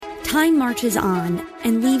Time marches on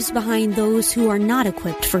and leaves behind those who are not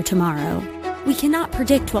equipped for tomorrow. We cannot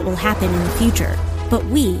predict what will happen in the future, but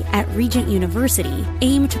we at Regent University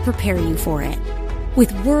aim to prepare you for it.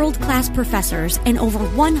 With world-class professors and over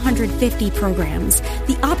 150 programs,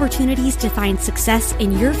 the opportunities to find success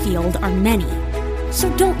in your field are many. So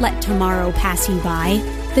don't let tomorrow pass you by.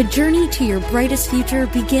 The journey to your brightest future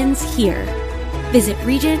begins here. Visit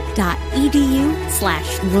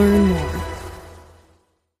regent.edu/learn more.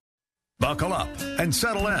 Buckle up and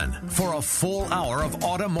settle in for a full hour of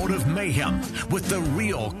automotive mayhem with the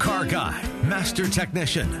real car guy, master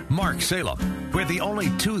technician, Mark Salem, where the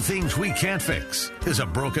only two things we can't fix is a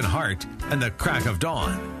broken heart and the crack of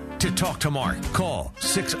dawn. To talk to Mark, call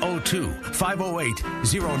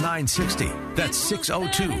 602-508-0960. That's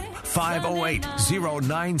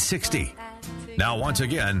 602-508-0960. Now, once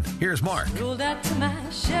again, here's Mark. Well,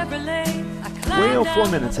 4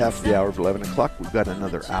 minutes after the hour of 11 o'clock, we've got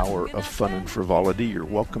another hour of fun and frivolity. You're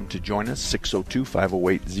welcome to join us,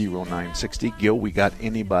 602-508-0960. Gil, we got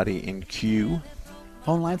anybody in queue?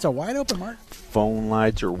 Phone lines are wide open, Mark. Phone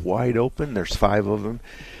lines are wide open. There's 5 of them.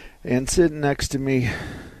 And sitting next to me,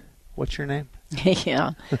 what's your name?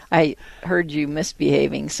 Yeah, I heard you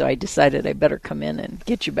misbehaving, so I decided I better come in and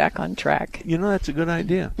get you back on track. You know, that's a good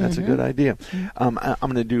idea. That's a good idea. I'm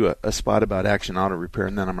going to do a spot about Action Auto Repair,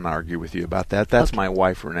 and then I'm going to argue with you about that. That's my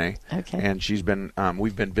wife, Renee. Okay. And she's been,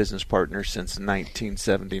 we've been business partners since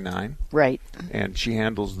 1979. Right. And she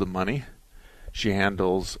handles the money. She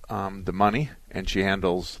handles the money, and she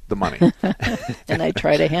handles the money. And I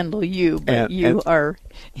try to handle you, but you are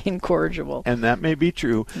incorrigible. And that may be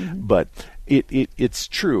true, but it's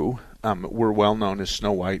true. We're well known as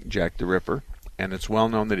Snow White and Jack the Ripper, and it's well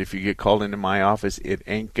known that if you get called into my office, it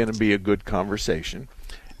ain't going to be a good conversation,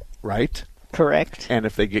 right? Correct. And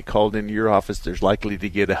if they get called into your office, there's likely to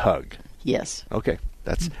get a hug. Yes. Okay.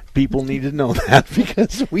 That's people need to know that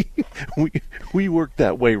because we work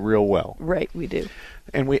that way real well. Right, we do.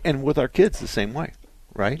 And with our kids the same way,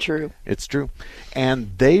 right? True. It's true.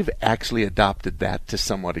 And they've actually adopted that to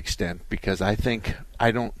somewhat extent because Allison's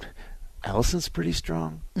pretty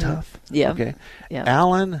strong, tough. Yeah. Okay. Yeah.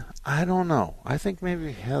 Alan, I don't know. I think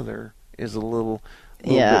maybe Heather is a little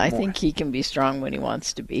Yeah, I more. think he can be strong when he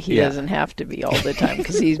wants to be. He doesn't have to be all the time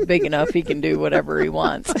because he's big enough he can do whatever he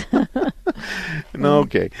wants.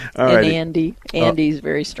 Okay. All and right. Andy's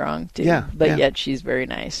very strong too. Yeah, But yet she's very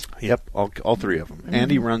nice. Yep, all 3 of them.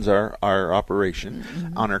 Andy runs our operation.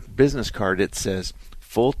 On her business card it says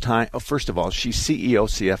full-time. Oh, first of all, she's CEO,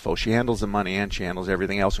 CFO. She handles the money and she handles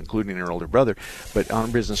everything else, including her older brother. But on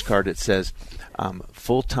her business card it says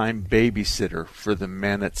full-time babysitter for the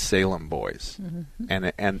men at Salem Boys.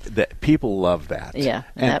 And that people love that. Yeah,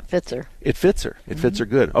 and that fits her. It fits her. It fits her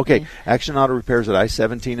good. Okay, Action Auto Repairs at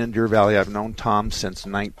I-17 in Deer Valley. I've known Tom since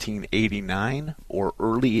 1989 or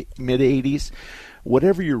early mid-'80s.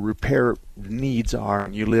 Whatever your repair needs are,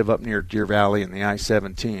 and you live up near Deer Valley and the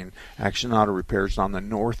I-17, Action Auto Repair is on the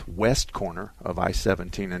northwest corner of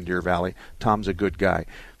I-17 in Deer Valley. Tom's a good guy.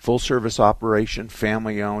 Full-service operation,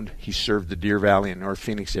 family-owned. He served the Deer Valley and North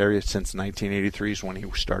Phoenix area since 1983 is when he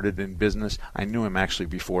started in business. I knew him actually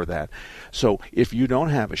before that. So if you don't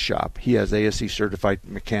have a shop, he has ASE-certified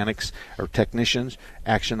mechanics or technicians,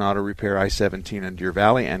 Action Auto Repair, I-17 in Deer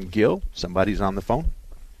Valley. And Gil, somebody's on the phone.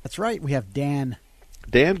 That's right. We have Dan.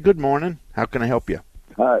 Dan, good morning. How can I help you?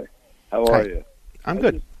 Hi. How are you? I'm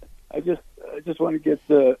good. I just want to get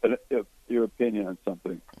your opinion on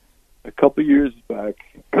something. A couple years back,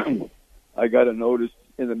 I got a notice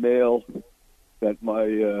in the mail that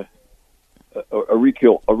my a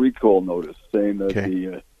recall notice saying that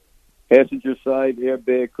the passenger side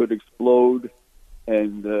airbag could explode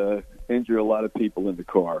and injure a lot of people in the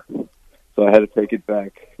car. So I had to take it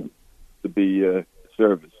back to be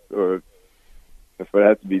serviced or if it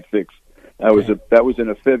had to be fixed. That was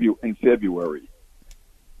in February,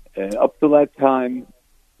 and up to that time,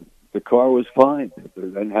 the car was fine. I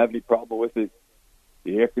didn't have any problem with it.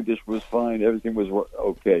 The air conditioner was fine. Everything was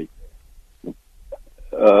okay.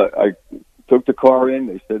 I took the car in.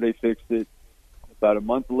 They said they fixed it. About a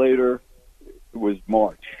month later, it was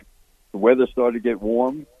March. The weather started to get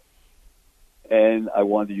warm, and I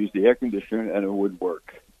wanted to use the air conditioner, and it would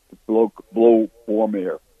work. Blow warm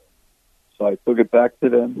air. So I took it back to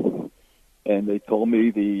them, and they told me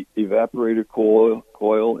the evaporator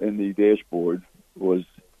coil in the dashboard was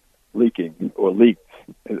leaking or leaked.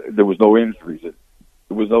 There was no injuries. There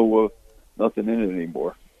was nothing in it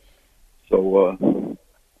anymore. So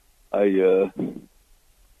I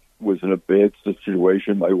was in a bad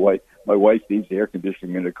situation. My wife needs air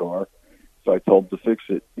conditioning in the car, so I told them to fix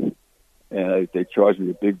it, and they charged me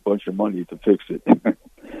a big bunch of money to fix it.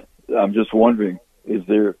 I'm just wondering, is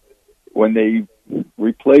there, when they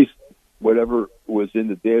replaced whatever was in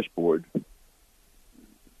the dashboard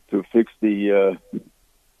to fix the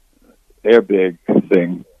airbag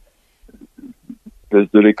thing, do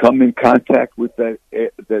they come in contact with that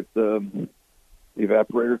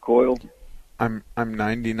evaporator coil? I'm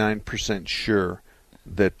 99% sure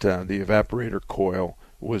that the evaporator coil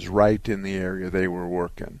was right in the area they were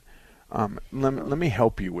working. Let me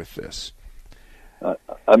help you with this.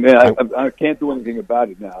 I can't do anything about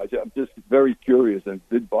it now. I'm just very curious, and it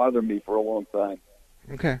did bother me for a long time.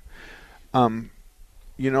 Okay.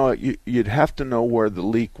 You'd have to know where the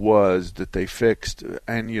leak was that they fixed,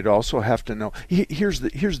 and you'd also have to know. Here's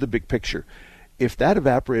the big picture. If that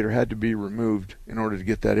evaporator had to be removed in order to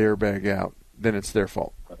get that airbag out, then it's their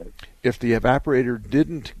fault. Okay. If the evaporator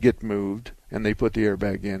didn't get moved and they put the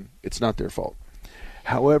airbag in, it's not their fault.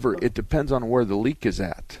 However, it depends on where the leak is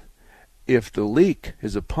at. If the leak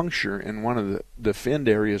is a puncture in one of the finned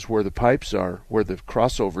areas where the pipes are, where the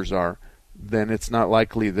crossovers are, then it's not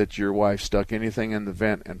likely that your wife stuck anything in the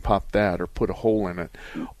vent and popped that or put a hole in it.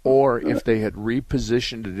 Or if they had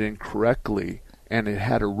repositioned it incorrectly and it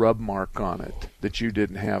had a rub mark on it that you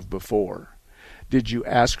didn't have before. Did you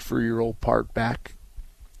ask for your old part back?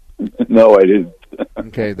 No, I didn't.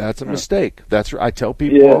 Okay, that's a mistake. I tell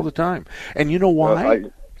people all the time. And you know why?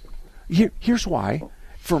 Here's why.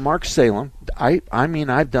 For Mark Salem, I mean,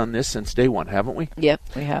 I've done this since day one, haven't we? Yep,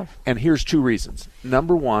 we have. And here's two reasons.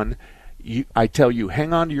 Number one, I tell you,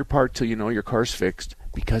 hang on to your part till you know your car's fixed,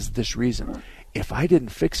 because of this reason. If I didn't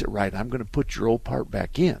fix it right, I'm going to put your old part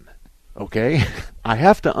back in. Okay? I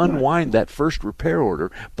have to unwind that first repair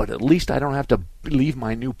order, but at least I don't have to leave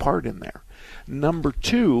my new part in there. Number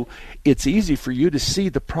two, it's easy for you to see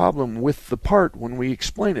the problem with the part when we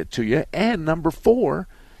explain it to you. And number four,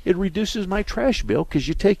 it reduces my trash bill because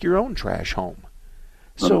you take your own trash home.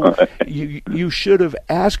 So you should have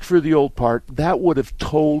asked for the old part. That would have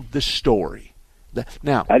told the story.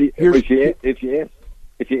 Now, if you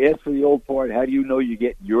ask for the old part, how do you know you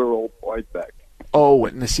get your old part back? Oh,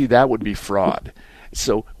 and see, that would be fraud.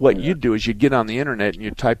 So what you do is you get on the internet and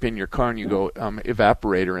you type in your car and you go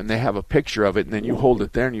evaporator, and they have a picture of it, and then you hold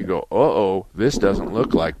it there and you go, uh-oh, this doesn't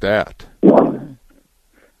look like that.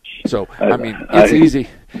 So, I mean, it's easy.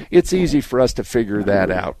 It's easy for us to figure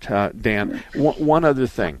that out, Dan. One other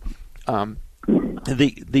thing, the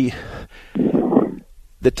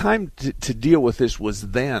time to deal with this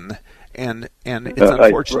was then, and it's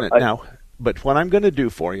unfortunate now. But what I'm going to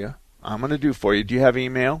do for you, do you have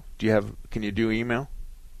email? Can you do email?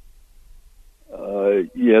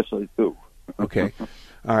 Yes, I do. Okay.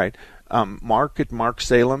 All right. Mark at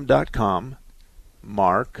marksalem.com.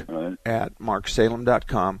 Mark at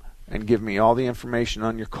marksalem.com, and give me all the information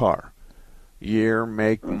on your car. Year,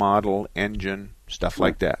 make, model, engine, stuff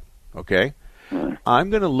like that. Okay?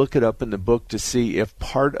 I'm going to look it up in the book to see if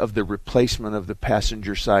part of the replacement of the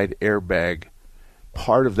passenger side airbag,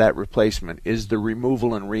 part of that replacement is the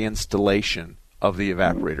removal and reinstallation of the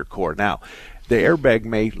evaporator core. Now, the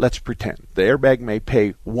airbag let's pretend, the airbag may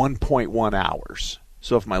pay 1.1 hours.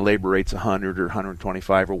 So if my labor rate's 100 or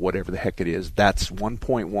 125 or whatever the heck it is, that's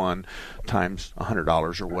 1.1 times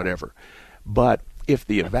 $100 or whatever. But if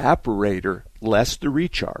the evaporator, less the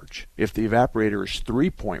recharge, if the evaporator is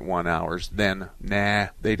 3.1 hours, then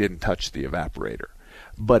they didn't touch the evaporator.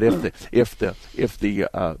 But if the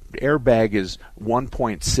airbag is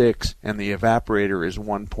 1.6 and the evaporator is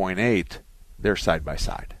 1.8, they're side by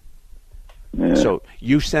side. Yeah. So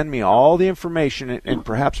you send me all the information and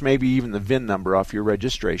perhaps maybe even the VIN number off your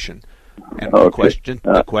registration. And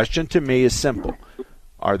the question to me is simple: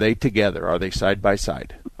 are they together? Are they side by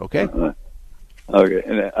side? Okay. Okay,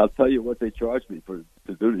 and I'll tell you what they charged me to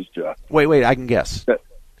do this job. Wait, I can guess.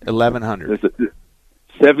 $1,100.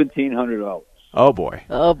 $1,700. Oh boy!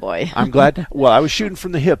 I'm glad. Well, I was shooting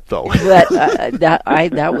from the hip, though.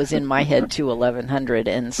 that was in my head too, 1,100,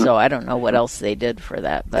 and so I don't know what else they did for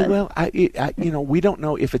that. But well, we don't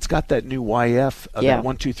know if it's got that new YF, that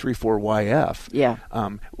 1234 YF. Yeah.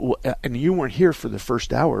 And you weren't here for the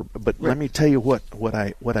first hour, but let me tell you what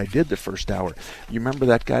I did the first hour. You remember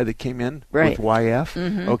that guy that came in with YF?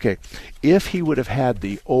 Mm-hmm. Okay, if he would have had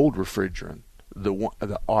the old refrigerant, the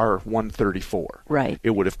R134. Right.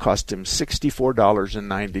 It would have cost him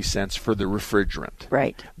 $64.90 for the refrigerant.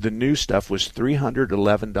 Right. The new stuff was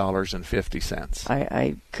 $311.50.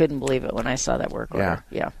 I couldn't believe it when I saw that work order.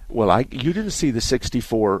 Yeah. Well, you didn't see the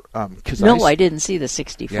 64 No, I didn't see the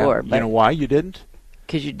 64. Yeah. But you know why you didn't?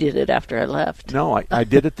 Because you did it after I left. No, I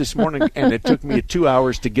did it this morning, and it took me 2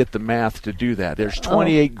 hours to get the math to do that. There's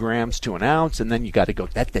 28 grams to an ounce, and then you got to go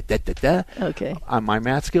da-da-da-da-da. Okay. My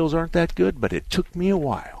math skills aren't that good, but it took me a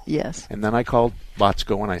while. Yes. And then I called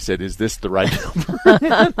Botsko, and I said, is this the right number?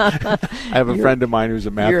 I have a friend of mine who's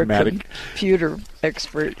a mathematic. You're a computer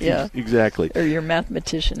expert, yeah. Exactly. Or you're a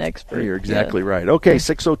mathematician expert. You're exactly right. Okay,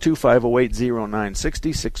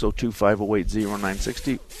 602-508-0960,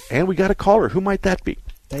 602-508-0960. And we got a caller. Who might that be?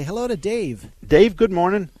 Say hello to Dave. Dave, good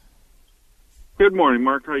morning. Good morning,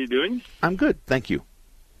 Mark. How are you doing? I'm good, thank you.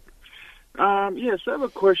 Yes, I have a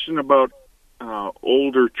question about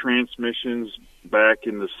older transmissions back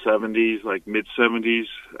in the 70s, like mid-70s,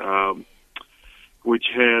 which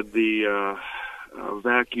had the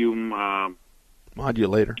vacuum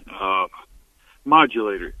Modulator.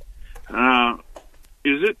 Modulator.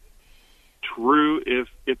 Is it true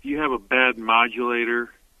if you have a bad modulator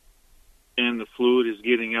and the fluid is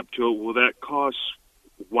getting up to it, will that cause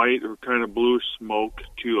white or kind of bluish smoke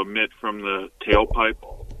to emit from the tailpipe?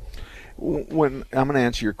 When I'm going to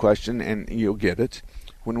answer your question, and you'll get it.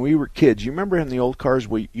 When we were kids, you remember in the old cars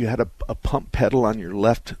where you had a pump pedal on your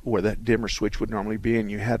left where that dimmer switch would normally be, and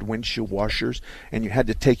you had windshield washers, and you had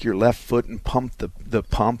to take your left foot and pump the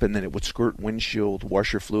pump, and then it would squirt windshield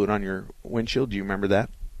washer fluid on your windshield? Do you remember that?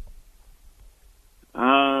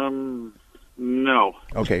 No.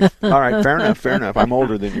 Okay. All right. Fair enough. I'm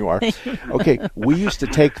older than you are. Okay. We used to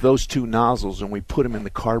take those two nozzles and we put them in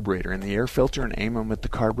the carburetor, in the air filter, and aim them at the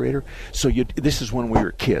carburetor. So this is when we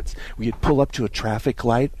were kids. We'd pull up to a traffic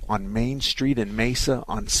light on Main Street in Mesa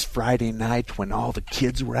on Friday night when all the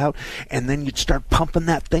kids were out, and then you'd start pumping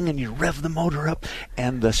that thing and you'd rev the motor up,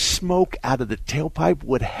 and the smoke out of the tailpipe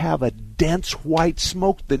would have a dense white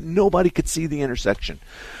smoke that nobody could see the intersection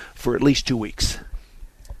for at least 2 weeks.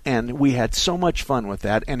 And we had so much fun with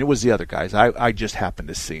that, and it was the other guys. I just happened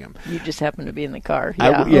to see them. You just happened to be in the car.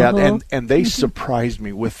 Yeah, and they surprised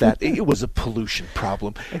me with that. It was a pollution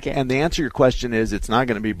problem. Okay. And the answer to your question is it's not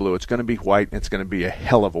going to be blue. It's going to be white, and it's going to be a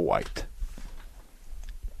hell of a white.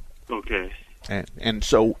 Okay. And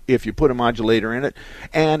so if you put a modulator in it,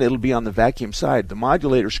 and it'll be on the vacuum side, the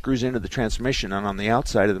modulator screws into the transmission, and on the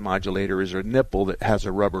outside of the modulator is a nipple that has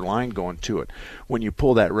a rubber line going to it. When you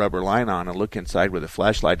pull that rubber line on and look inside with a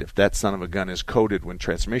flashlight, if that son of a gun is coated with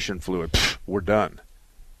transmission fluid, we're done.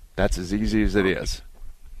 That's as easy as it is.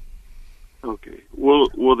 Okay.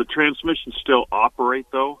 Will the transmission still operate,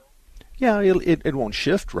 though? Yeah, it won't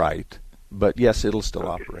shift right, but yes, it'll still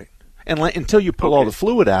operate. And until you pull all the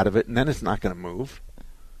fluid out of it, and then it's not going to move.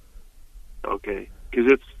 Okay,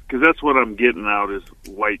 because that's what I'm getting out is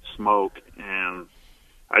white smoke, and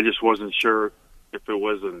I just wasn't sure if it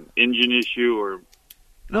was an engine issue or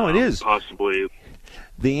no, it is possibly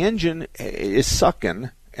the engine is sucking,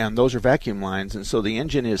 and those are vacuum lines, and so the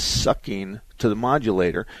engine is sucking to the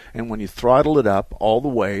modulator, and when you throttle it up all the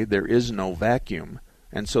way, there is no vacuum,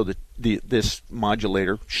 and so this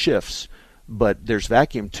modulator shifts. But there's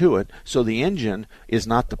vacuum to it, so the engine is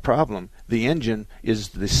not the problem. The engine is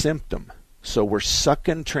the symptom. So we're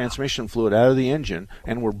sucking transmission fluid out of the engine,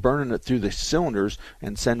 and we're burning it through the cylinders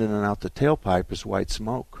and sending it out the tailpipe as white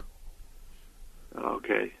smoke.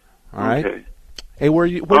 Okay. All right. Okay. Hey, where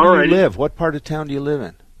do you live? What part of town do you live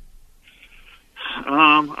in?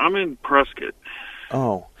 I'm in Prescott.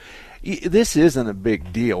 Oh. This isn't a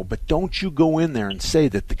big deal, but don't you go in there and say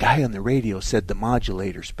that the guy on the radio said the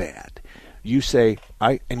modulator's bad. You say,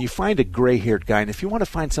 and you find a gray-haired guy, and if you want to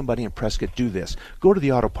find somebody in Prescott, do this. Go to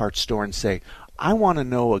the auto parts store and say, I want to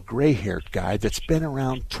know a gray-haired guy that's been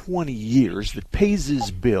around 20 years, that pays his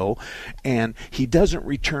bill, and he doesn't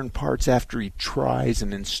return parts after he tries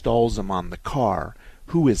and installs them on the car.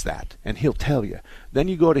 Who is that? And he'll tell you. Then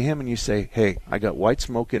you go to him and you say, hey, I got white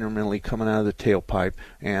smoke intermittently coming out of the tailpipe,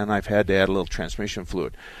 and I've had to add a little transmission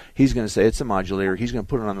fluid. He's going to say it's a modulator. He's going to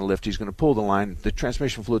put it on the lift. He's going to pull the line. The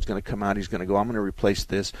transmission fluid's going to come out. He's going to go, I'm going to replace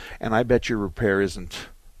this, and I bet your repair isn't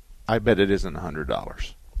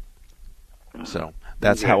 $100. So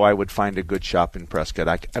that's how I would find a good shop in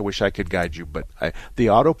Prescott. I wish I could guide you, but the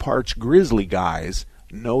auto parts grizzly guys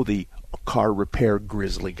know the car repair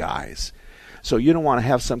grizzly guys. So you don't want to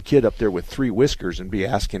have some kid up there with 3 whiskers and be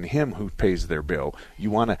asking him who pays their bill.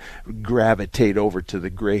 You want to gravitate over to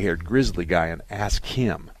the gray-haired grizzly guy and ask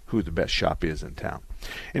him who the best shop is in town.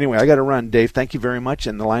 Anyway, I got to run, Dave. Thank you very much,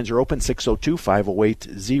 and the lines are open,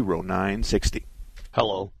 602-508-0960.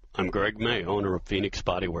 Hello, I'm Greg May, owner of Phoenix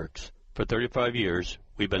Body Works. For 35 years,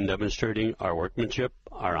 we've been demonstrating our workmanship,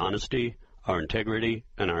 our honesty, our integrity,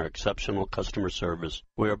 and our exceptional customer service.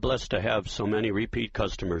 We are blessed to have so many repeat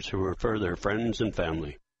customers who refer their friends and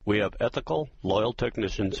family. We have ethical, loyal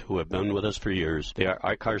technicians who have been with us for years. They are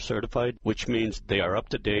iCar certified, which means they are up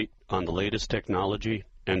to date on the latest technology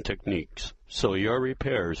and techniques, so your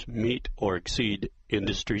repairs meet or exceed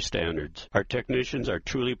industry standards. Our technicians are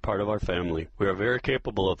truly part of our family. We are very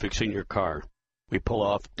capable of fixing your car. We pull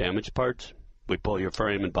off damaged parts. We pull your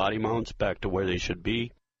frame and body mounts back to where they should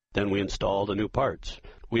be. Then we install the new parts.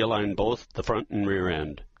 We align both the front and rear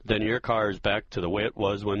end. Then your car is back to the way it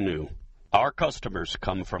was when new. Our customers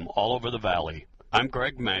come from all over the valley. I'm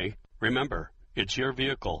Greg May. Remember, it's your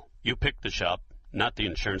vehicle. You pick the shop, not the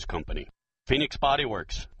insurance company. Phoenix Body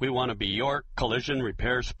Works. We want to be your collision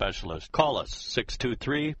repair specialist. Call us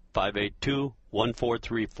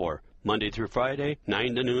 623-582-1434. Monday through Friday,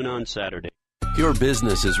 9 to noon on Saturday. Your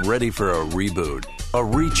business is ready for a reboot, a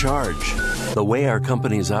recharge. The way our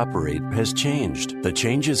companies operate has changed. The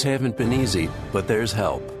changes haven't been easy, but there's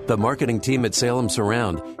help. The marketing team at Salem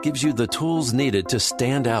Surround gives you the tools needed to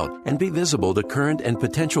stand out and be visible to current and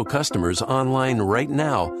potential customers online right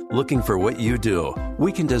now looking for what you do.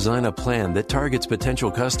 We can design a plan that targets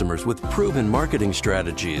potential customers with proven marketing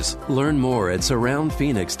strategies. Learn more at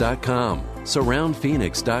surroundphoenix.com.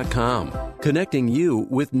 Surroundphoenix.com. Connecting you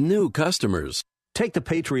with new customers. Take the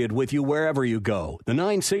Patriot with you wherever you go. The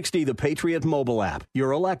 960 The Patriot mobile app,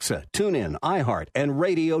 your Alexa, TuneIn, iHeart, and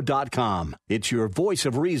radio.com. It's your voice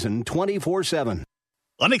of reason 24/7.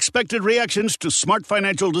 Unexpected reactions to smart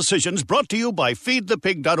financial decisions brought to you by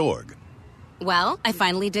feedthepig.org. Well, I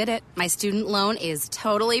finally did it. My student loan is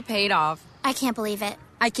totally paid off. I can't believe it.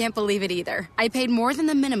 I can't believe it either. I paid more than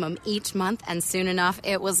the minimum each month, and soon enough,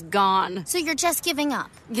 it was gone. So you're just giving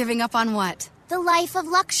up? Giving up on what? The life of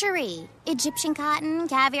luxury. Egyptian cotton,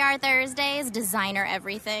 caviar Thursdays, designer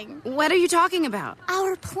everything. What are you talking about?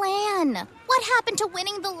 Our plan. What happened to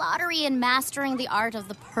winning the lottery and mastering the art of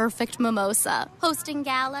the perfect mimosa? Hosting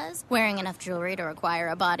galas, wearing enough jewelry to require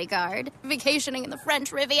a bodyguard, vacationing in the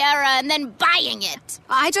French Riviera, and then buying it.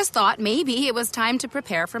 I just thought maybe it was time to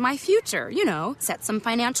prepare for my future. You know, set some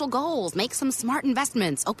financial goals, make some smart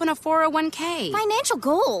investments, open a 401k. Financial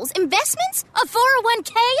goals? Investments? A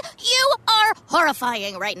 401k? You are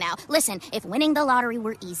horrifying right now. Listen, if winning the lottery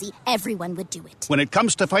were easy, everyone would do it. When it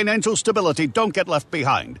comes to financial stability, don't get left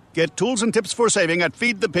behind. Get tools and tips for saving at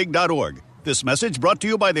feedthepig.org. This message brought to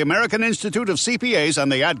you by the American Institute of CPAs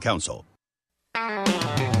and the Ad Council.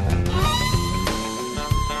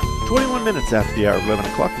 21 minutes after the hour of 11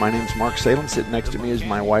 o'clock. My name's Mark Salem. Sitting next to me is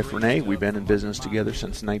my wife, Renee. We've been in business together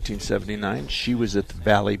since 1979. She was at the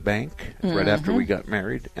Valley Bank right after we got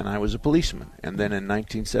married, and I was a policeman. And then in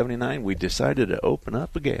 1979, we decided to open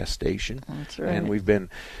up a gas station. That's right. And we've been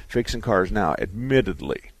fixing cars now.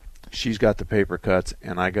 Admittedly, she's got the paper cuts,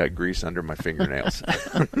 and I got grease under my fingernails.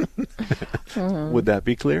 Would that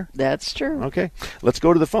be clear? That's true. Okay. Let's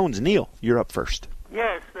go to the phones. Neil, you're up first.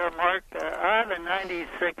 Yes, Mark, I have a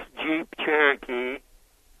 96 Jeep Cherokee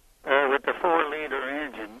with the 4-liter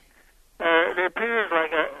engine. It appears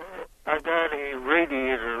like I got a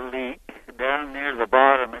radiator leak down near the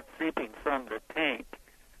bottom. It's seeping from the tank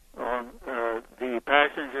on the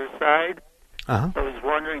passenger side. I was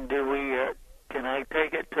wondering, can I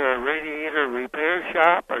take it to a radiator repair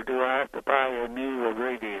shop, or do I have to buy a new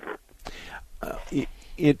radiator?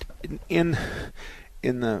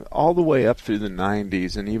 All the way up through the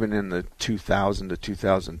 90s and even in the 2000 to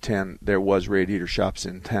 2010, there was radiator shops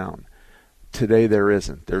in town. Today there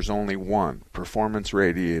isn't. There's only one, Performance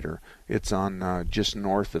Radiator. It's on just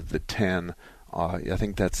north of the 10. I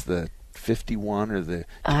think that's the 51 or the...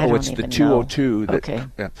 it's the 202. Okay.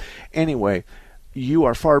 Yeah. Anyway, you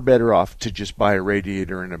are far better off to just buy a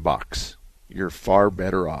radiator in a box. You're far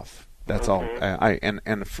better off. That's all.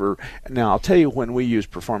 Now I'll tell you, when we use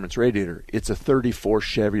Performance Radiator, it's a 34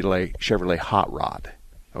 Chevrolet Hot Rod.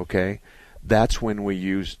 Okay, that's when we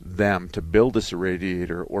use them to build us a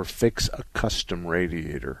radiator or fix a custom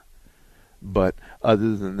radiator. But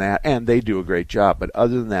other than that, and they do a great job. But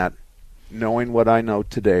other than that, knowing what I know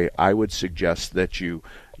today, I would suggest that you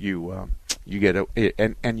get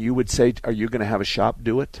and you would say, are you going to have a shop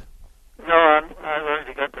do it? No, I've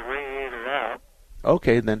already got the radiator out.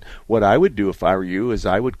 Okay, then what I would do if I were you is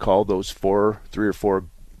I would call those 3 or 4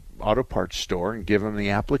 auto parts store and give them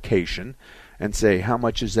the application and say, how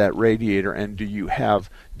much is that radiator, and do you have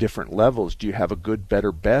different levels? Do you have a good,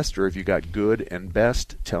 better, best, or have you got good and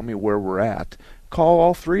best? Tell me where we're at. Call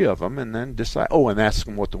all 3 of them and then decide. And ask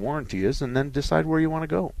them what the warranty is, and then decide where you want to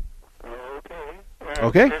go. Okay.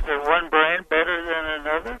 Okay? Is there one brand better than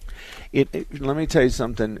another? Let me tell you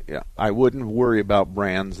something. I wouldn't worry about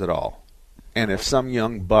brands at all. And if some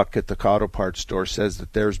young buck at the auto parts store says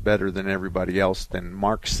that theirs better than everybody else, then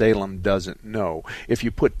Mark Salem doesn't know. If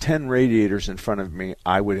you put 10 radiators in front of me,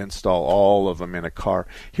 I would install all of them in a car.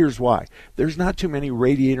 Here's why. There's not too many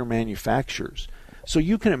radiator manufacturers. So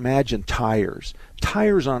you can imagine tires.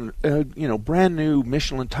 Tires on, brand new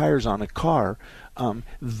Michelin tires on a car.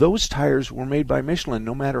 Those tires were made by Michelin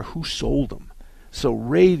no matter who sold them. So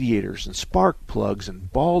radiators and spark plugs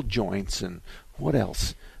and ball joints and what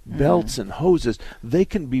else? Belts and hoses, they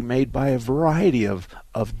can be made by a variety of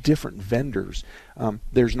different vendors.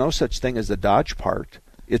 There's no such thing as a Dodge part.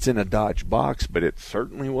 It's in a Dodge box, but it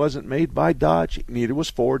certainly wasn't made by Dodge. Neither was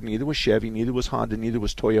Ford, neither was Chevy, neither was Honda, neither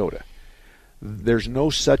was Toyota. There's no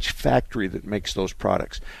such factory that makes those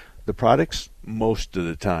products. The products, most of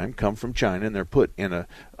the time, come from China, and they're put in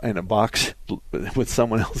a box with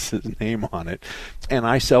someone else's name on it. And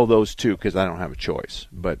I sell those too because I don't have a choice.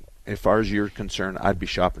 But as far as you're concerned, I'd be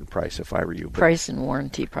shopping Price if I were you. But price and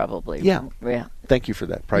warranty, probably. Yeah. Thank you for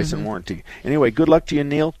that. Price and warranty. Anyway, good luck to you,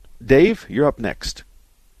 Neil. Dave, you're up next.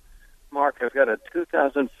 Mark, I've got a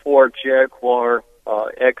 2004 Jaguar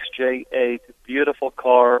XJ8, beautiful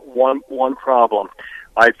car. One problem.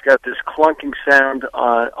 I've got this clunking sound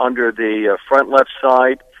under the front left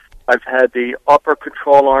side. I've had the upper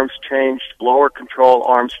control arms changed, lower control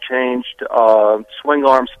arms changed, swing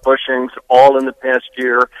arms, bushings, all in the past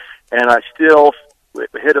year, and I still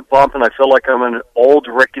hit a bump, and I feel like I'm in an old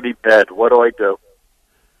rickety bed. What do I do?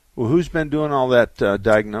 Well, who's been doing all that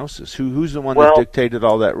diagnosis? Who's the one that dictated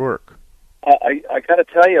all that work? I got to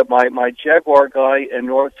tell you, my Jaguar guy in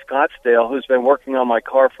North Scottsdale, who's been working on my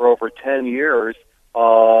car for over 10 years,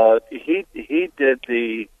 he did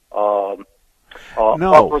the No.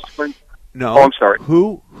 Oh, I'm sorry.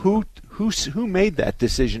 Who made that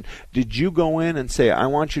decision? Did you go in and say, I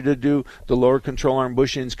want you to do the lower control arm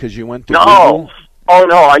bushings because you went to Google? Oh,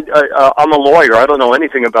 no, I'm a lawyer. I don't know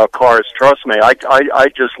anything about cars, trust me. I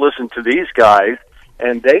just listened to these guys,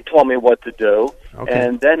 and they told me what to do. Okay.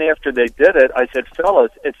 And then after they did it, I said,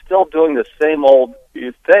 fellas, it's still doing the same old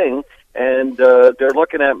thing, and they're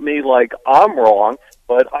looking at me like I'm wrong,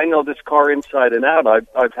 but I know this car inside and out.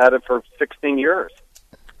 I've had it for 16 years.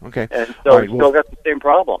 Okay. And so we still got the same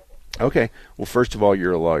problem. Okay. Well, first of all,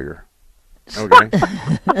 you're a lawyer. Okay.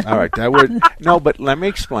 All right. But let me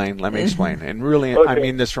explain. And really, okay. I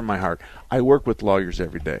mean this from my heart. I work with lawyers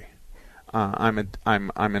every day. I'm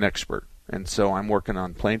an expert, and so I'm working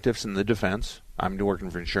on plaintiffs and the defense. I'm working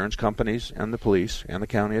for insurance companies and the police and the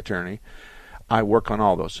county attorney. I work on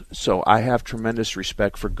all those. So I have tremendous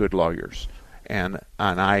respect for good lawyers. And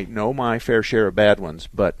I know my fair share of bad ones,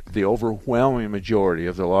 but the overwhelming majority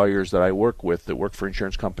of the lawyers that I work with that work for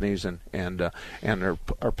insurance companies and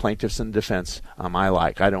are plaintiffs in defense, I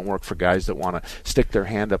like. I don't work for guys that want to stick their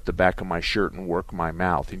hand up the back of my shirt and work my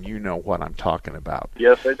mouth, and you know what I'm talking about.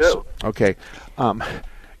 Yes, I do. So, okay.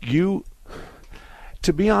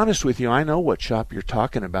 To be honest with you, I know what shop you're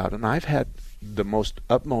talking about, and I've had the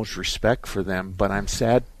utmost respect for them, but I'm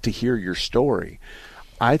sad to hear your story.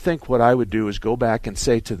 I think what I would do is go back and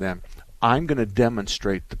say to them, I'm going to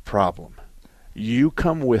demonstrate the problem. You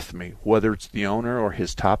come with me, whether it's the owner or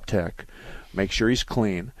his top tech. Make sure he's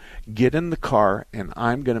clean. Get in the car, and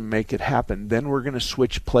I'm going to make it happen. Then we're going to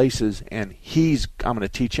switch places, and I'm going to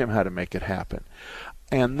teach him how to make it happen.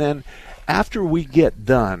 And then after we get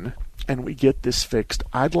done and we get this fixed,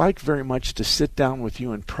 I'd like very much to sit down with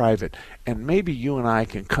you in private, and maybe you and I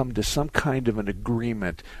can come to some kind of an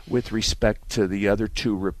agreement with respect to the other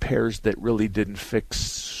two repairs that really didn't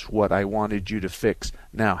fix what I wanted you to fix.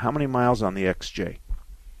 Now, how many miles on the XJ?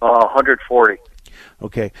 140.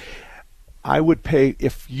 Okay. I would pay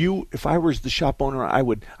if I was the shop owner, I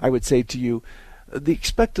would say to you, the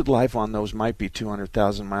expected life on those might be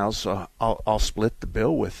 200,000 miles, so I'll split the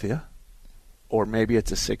bill with you. Or maybe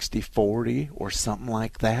it's a 60-40 or something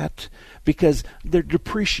like that, because they're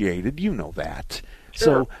depreciated. You know that.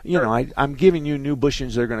 Sure, so, I'm giving you new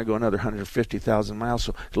bushings that are going to go another 150,000 miles.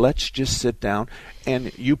 So let's just sit down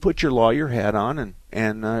and you put your lawyer hat on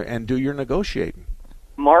and do your negotiating.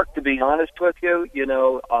 Mark, to be honest with you,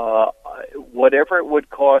 whatever it would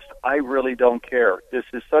cost, I really don't care. This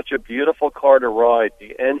is such a beautiful car to ride.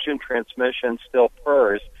 The engine, transmission still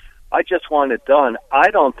purrs. I just want it done.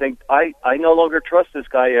 I don't think I no longer trust this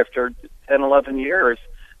guy after 10, 11 years.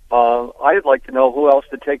 I'd like to know who else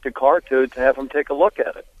to take the car to have him take a look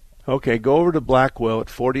at it. Okay, go over to Blackwell at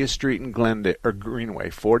 40th Street and Greenway.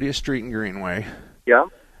 40th Street and Greenway. Yeah.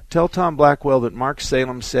 Tell Tom Blackwell that Mark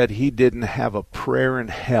Salem said he didn't have a prayer in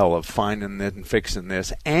hell of finding this and fixing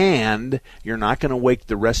this, and you're not going to wait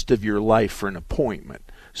the rest of your life for an appointment.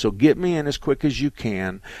 So get me in as quick as you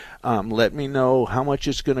can. Let me know how much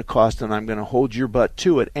it's going to cost, and I'm going to hold your butt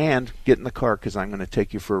to it. And get in the car because I'm going to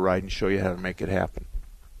take you for a ride and show you how to make it happen.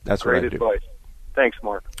 That's Great what I do. advice. Thanks,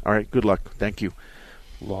 Mark. All right, good luck. Thank you.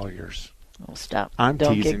 Lawyers. Oh, stop. I'm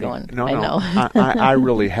Don't teasing get going. you. No, I know. I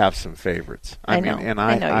really have some favorites. I know. And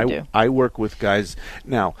I know you do. I work with guys.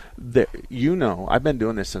 Now, I've been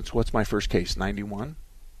doing this since, what's my first case, 91?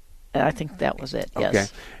 I think that was it, yes. Okay.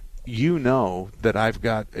 You know that I've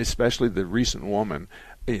got, especially the recent woman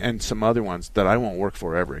and some other ones, that I won't work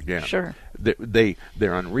for ever again. Sure. They're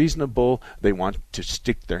unreasonable. They want to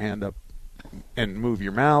stick their hand up and move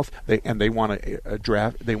your mouth. They want to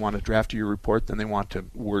draft. They want to draft your report. Then they want to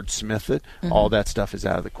wordsmith it. Mm-hmm. All that stuff is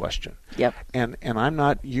out of the question. Yep. And I'm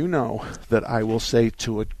not. You know that I will say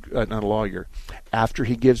to a lawyer after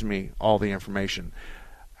he gives me all the information,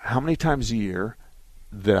 how many times a year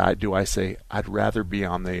do I say I'd rather be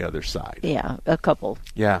on the other side? Yeah, a couple.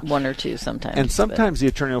 Yeah. One or two sometimes. And sometimes the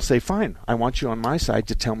attorney will say, fine, I want you on my side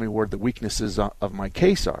to tell me where the weaknesses of my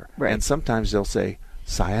case are. Right. And sometimes they'll say,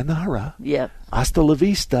 sayonara. Yep. Hasta la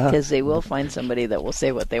vista. Because they will find somebody that will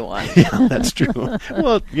say what they want. Yeah, that's true.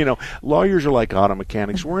 Well, lawyers are like auto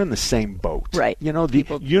mechanics. We're in the same boat. Right.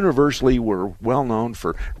 Universally, we're well known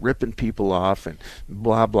for ripping people off and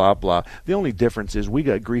blah, blah, blah. The only difference is we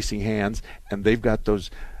got greasy hands and they've got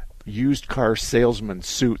those used car salesman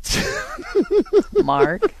suits.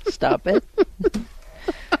 Mark, stop it.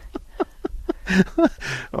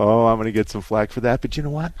 Oh, I'm going to get some flack for that, but you know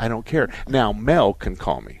what? I don't care. Now, Mel can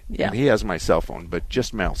call me, and he has my cell phone, but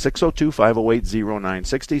just Mel.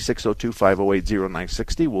 602-508-0960,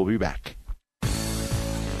 602-508-0960. We'll be back.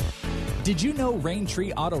 Did you know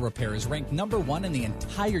Raintree Auto Repair is ranked #1 in the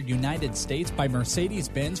entire United States by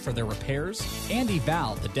Mercedes-Benz for their repairs? Andy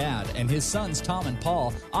Val, the dad, and his sons Tom and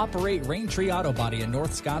Paul operate Raintree Auto Body in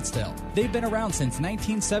North Scottsdale. They've been around since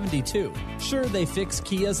 1972. Sure, they fix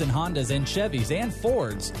Kias and Hondas and Chevys and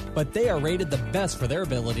Fords, but they are rated the best for their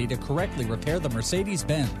ability to correctly repair the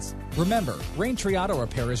Mercedes-Benz. Remember, Raintree Auto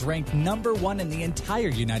Repair is ranked #1 in the entire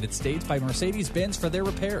United States by Mercedes-Benz for their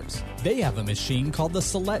repairs. They have a machine called the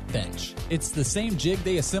Select Bench. It's the same jig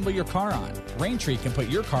they assemble your car on. Raintree can put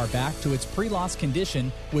your car back to its pre-loss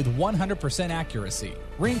condition with 100% accuracy.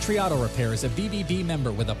 Raintree Auto Repair is a BBB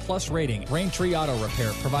member with a plus rating. Raintree Auto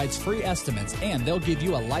Repair provides free estimates, and they'll give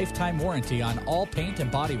you a lifetime warranty on all paint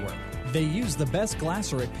and bodywork. They use the best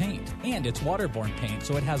Glaceric paint, and it's waterborne paint,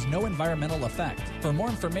 so it has no environmental effect. For more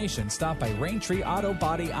information, stop by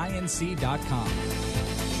RaintreeAutoBodyInc.com.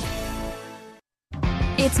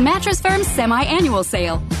 It's Mattress Firm's semi-annual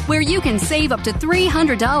sale, where you can save up to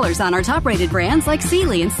 $300 on our top-rated brands like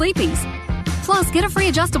Sealy and Sleepy's. Plus, get a free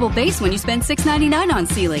adjustable base when you spend $6.99 on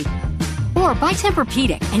Sealy. Or buy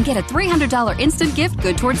Tempur-Pedic and get a $300 instant gift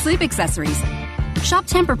good towards sleep accessories. Shop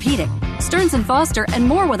Tempur-Pedic, Stearns & Foster, and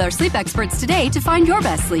more with our sleep experts today to find your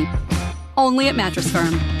best sleep. Only at Mattress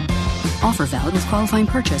Firm. Offer valid with qualifying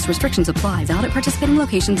purchase. Restrictions apply. Valid at participating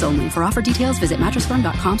locations only. For offer details, visit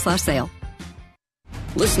mattressfirm.com/sale.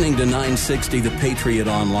 Listening to 960 The Patriot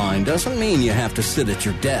Online doesn't mean you have to sit at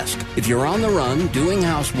your desk. If you're on the run, doing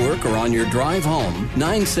housework, or on your drive home,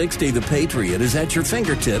 960 The Patriot is at your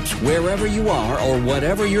fingertips wherever you are or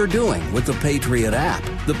whatever you're doing with the Patriot app.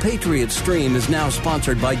 The Patriot Stream is now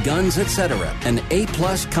sponsored by Guns Etc., an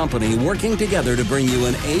A-plus company working together to bring you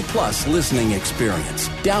an A-plus listening experience.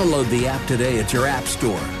 Download the app today at your app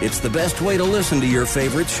store. It's the best way to listen to your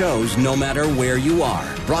favorite shows no matter where you are.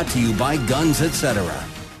 Brought to you by Guns Etc.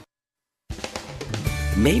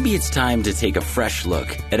 Maybe it's time to take a fresh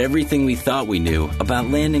look at everything we thought we knew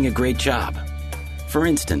about landing a great job. For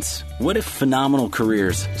instance, what if phenomenal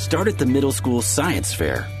careers start at the middle school science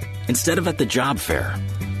fair instead of at the job fair?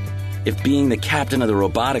 If being the captain of the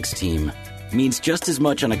robotics team means just as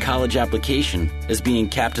much on a college application as being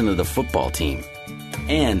captain of the football team.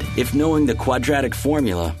 And if knowing the quadratic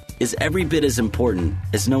formula is every bit as important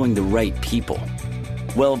as knowing the right people.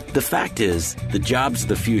 Well, the fact is, the jobs of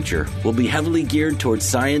the future will be heavily geared towards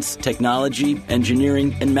science, technology,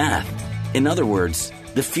 engineering, and math. In other words,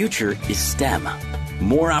 the future is STEM.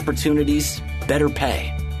 More opportunities, better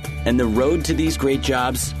pay. And the road to these great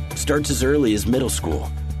jobs starts as early as middle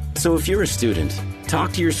school. So if you're a student,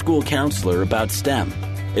 talk to your school counselor about STEM.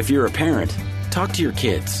 If you're a parent, talk to your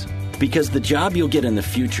kids. Because the job you'll get in the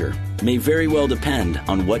future may very well depend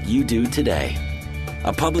on what you do today.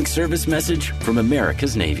 A public service message from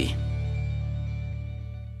America's Navy.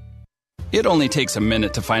 It only takes a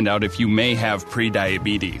minute to find out if you may have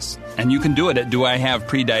prediabetes, and you can do it at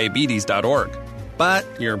doihaveprediabetes.org. But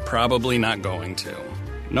you're probably not going to.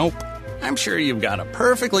 Nope. I'm sure you've got a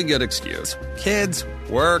perfectly good excuse. Kids,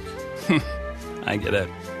 work. I get it.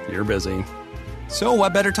 You're busy. So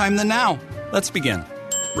what better time than now? Let's begin.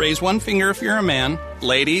 Raise one finger if you're a man.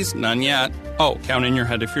 Ladies, none yet. Oh, count in your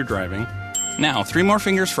head if you're driving. Now, 3 more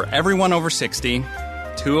fingers for everyone over 60,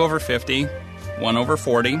 2 over 50, 1 over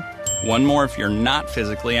 40, 1 more if you're not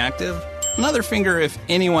physically active, another finger if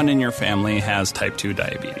anyone in your family has type 2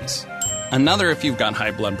 diabetes, another if you've got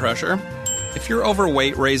high blood pressure. If you're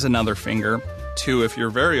overweight, raise another finger, 2 if you're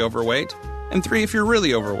very overweight, and 3 if you're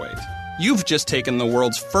really overweight. You've just taken the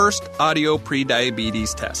world's first audio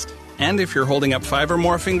prediabetes test. And if you're holding up 5 or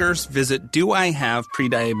more fingers, visit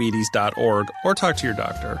doihaveprediabetes.org or talk to your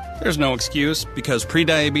doctor. There's no excuse because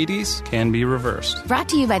prediabetes can be reversed. Brought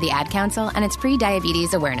to you by the Ad Council and its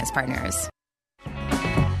pre-diabetes awareness partners.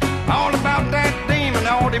 All about that demon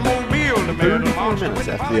automobile. 34 minutes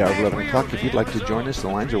after the hour of 11 o'clock. If you'd like to join us, the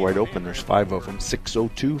lines are wide open. There's 5 of them.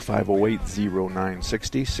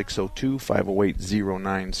 602-508-0960.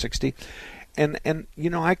 602-508-0960. And you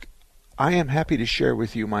know, I am happy to share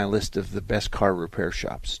with you my list of the best car repair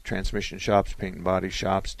shops, transmission shops, paint and body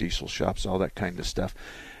shops, diesel shops, all that kind of stuff.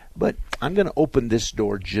 But I'm going to open this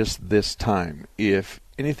door just this time. If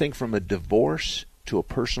anything from a divorce to a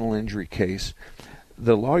personal injury case,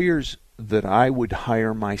 the lawyers that I would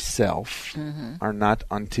hire myself are not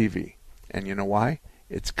on TV. And you know why?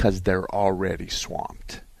 It's because they're already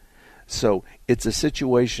swamped. So it's a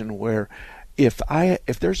situation where if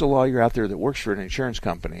there's a lawyer out there that works for an insurance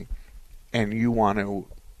company and you're going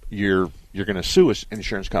to sue an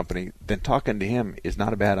insurance company, then talking to him is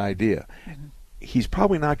not a bad idea. He's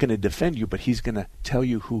probably not going to defend you, but he's going to tell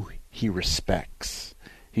you who he respects.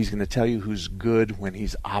 He's going to tell you who's good when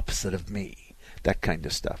he's opposite of me, that kind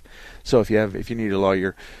of stuff. So if you need a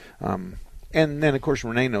lawyer, and then of course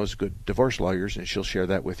Renee knows good divorce lawyers, and she'll share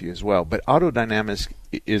that with you as well. But Auto Dynamics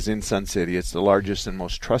is in Sun City. It's the largest and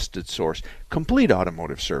most trusted source, complete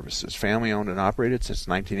automotive services, family owned and operated since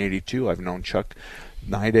 1982. I've known Chuck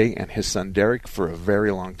Nide and his son Derek for a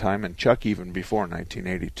very long time, and Chuck even before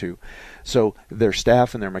 1982. So their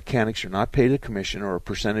staff and their mechanics are not paid a commission or a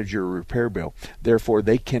percentage of your repair bill. Therefore,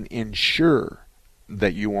 they can ensure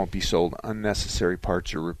that you won't be sold unnecessary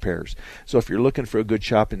parts or repairs. So if you're looking for a good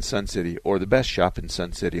shop in Sun City, or the best shop in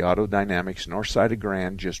Sun City, Auto Dynamics, north side of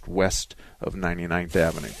Grand, just west of 99th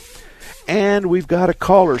Avenue. And we've got a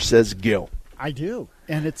caller, says Gil. I do,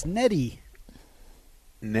 and it's Nettie.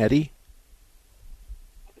 Nettie?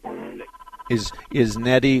 Is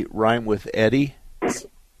Nettie rhyme with Eddie? Yes,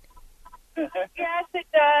 it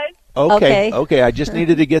does. Okay, I just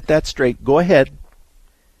needed to get that straight. Go ahead.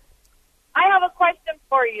 I have a question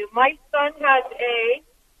for you. My son has a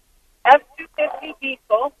F-250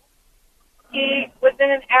 diesel. He was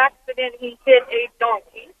in an accident. He hit a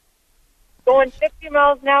donkey. Going 50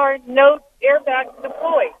 miles an hour, no airbags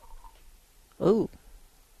deployed. Ooh.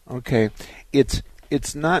 Okay. It's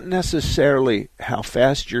not necessarily how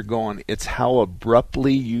fast you're going. It's how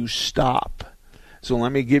abruptly you stop. So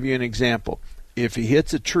let me give you an example. If he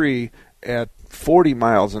hits a tree at 40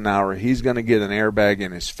 miles an hour, he's going to get an airbag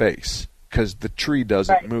in his face because the tree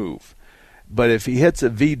doesn't move. But if he hits a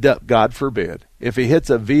VW, God forbid, if he hits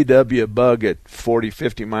a VW bug at 40,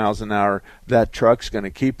 50 miles an hour, that truck's going to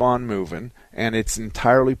keep on moving, and it's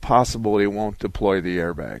entirely possible he won't deploy the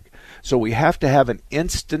airbag. So we have to have an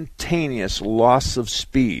instantaneous loss of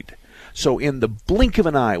speed. So in the blink of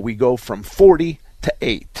an eye, we go from 40 to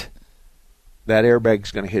 8. That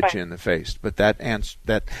airbag's going to hit you in the face. But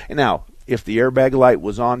now, if the airbag light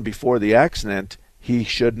was on before the accident, he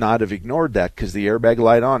should not have ignored that, because the airbag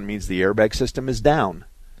light on means the airbag system is down.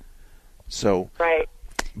 So,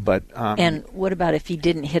 but and what about if he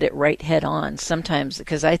didn't hit it right head on? Sometimes,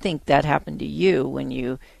 because I think that happened to you when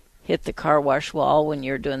you hit the car wash wall when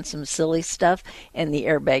you're doing some silly stuff, and the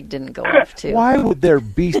airbag didn't go off too. Why would there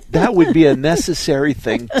be? That would be a necessary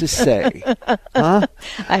thing to say, huh?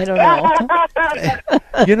 I don't know.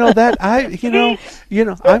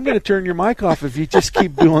 I'm going to turn your mic off if you just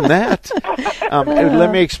keep doing that.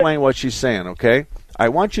 Let me explain what she's saying, okay? I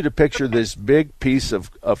want you to picture this big piece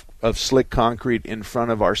of slick concrete in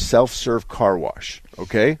front of our self-serve car wash,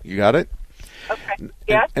 okay? You got it? Okay.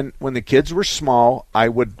 Yes. And when the kids were small,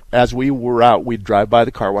 as we were out, we'd drive by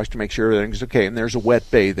the car wash to make sure everything's okay. And there's a wet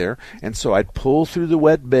bay there. And so I'd pull through the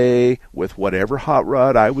wet bay with whatever hot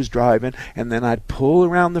rod I was driving, and then I'd pull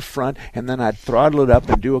around the front, and then I'd throttle it up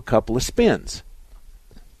and do a couple of spins.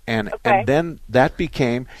 And then that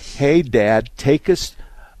became, hey, Dad, take us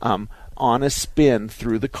on a spin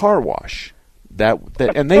through the car wash. That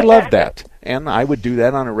and they love that. And I would do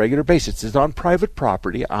that on a regular basis. It's on private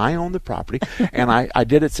property. I own the property, and I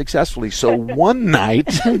did it successfully. So one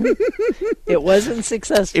night... It wasn't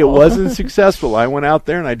successful. It wasn't successful. I went out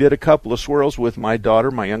there, and I did a couple of swirls with my daughter,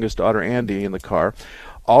 my youngest daughter, Andy, in the car.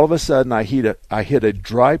 All of a sudden, I hit a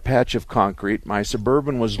dry patch of concrete. My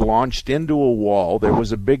Suburban was launched into a wall. There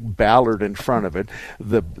was a big Ballard in front of it.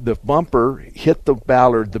 The bumper hit the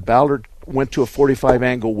Ballard. The Ballard went to a 45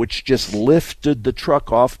 angle, which just lifted the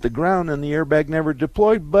truck off the ground, and the airbag never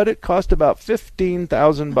deployed, but it cost about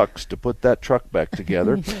 $15,000 to put that truck back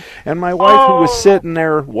together. And my wife, who was sitting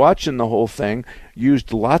there watching the whole thing,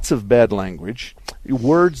 used lots of bad language,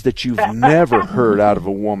 words that you've never heard out of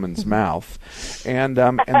a woman's mouth. And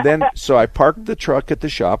then, so I parked the truck at the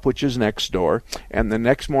shop, which is next door, and the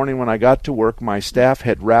next morning when I got to work, my staff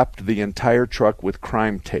had wrapped the entire truck with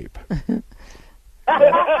crime tape.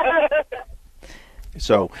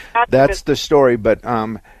 So that's the story, but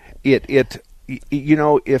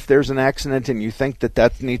if there's an accident and you think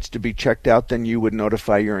that needs to be checked out, then you would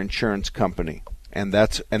notify your insurance company, and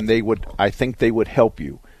I think they would help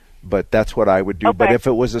you, but that's what I would do. Okay. But if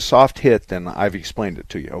it was a soft hit, then I've explained it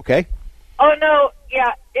to you. Okay? Oh no,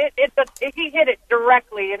 yeah, if he hit it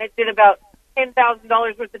directly, and it did about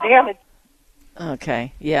 $10,000 worth of damage.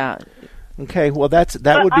 Okay, yeah. Okay, well that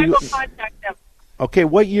would be. I will contact them. Okay,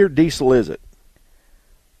 what year diesel is it?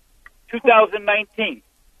 2019.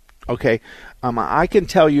 Okay, I can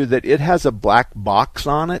tell you that it has a black box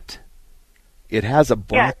on it. It has a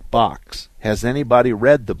black box. Has anybody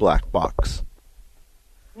read the black box?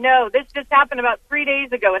 No, this just happened about 3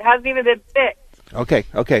 days ago. It hasn't even been fixed. Okay.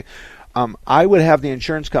 I would have the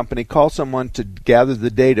insurance company call someone to gather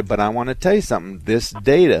the data, but I want to tell you something. This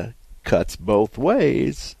data cuts both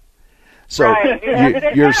ways. So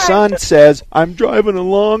your son says, I'm driving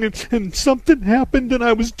along and something happened and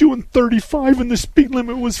I was doing 35 and the speed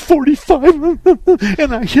limit was 45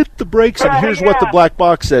 and I hit the brakes, and here's what the black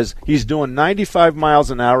box says. He's doing 95 miles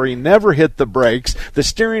an hour. He never hit the brakes. The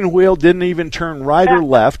steering wheel didn't even turn right or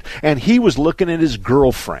left, and he was looking at his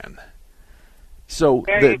girlfriend. So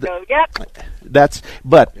there you go. Yep.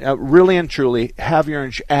 But really and truly, have your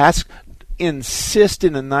insist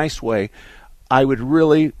in a nice way. I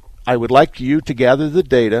would like you to gather the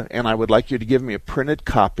data, and I would like you to give me a printed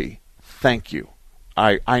copy. Thank you.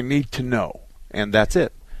 I need to know, and that's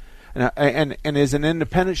it. And is an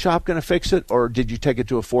independent shop going to fix it, or did you take it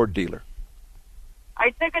to a Ford dealer?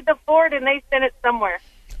 I took it to Ford, and they sent it somewhere.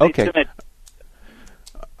 Okay.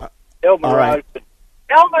 El Mirage. Right.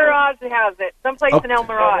 El Mirage has it. Someplace in El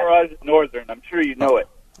Mirage. El Mirage is Northern. I'm sure you know it.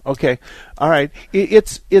 Okay. All right.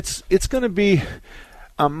 It's going to be...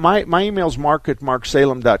 my email's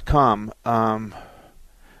mark@marksalem.com.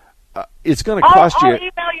 It's going to cost you... I'll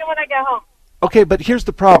email you when I get home. Okay, but here's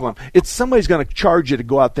the problem. Somebody's going to charge you to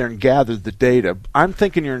go out there and gather the data. I'm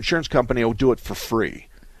thinking your insurance company will do it for free.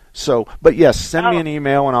 So, but yes, send me an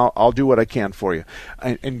email and I'll do what I can for you.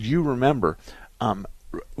 And you remember,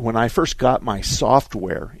 when I first got my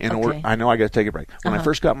software, I know I got to take a break. When I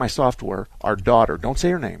first got my software, our daughter, don't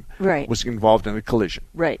say her name, was involved in a collision.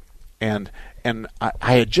 Right. And I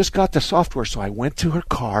had just got the software, so I went to her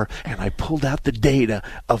car and I pulled out the data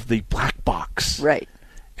of the black box. Right.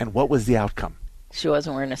 And what was the outcome? She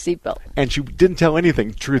wasn't wearing a seatbelt. And she didn't tell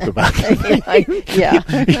anything truth about it. Yeah.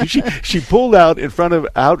 She pulled out in front of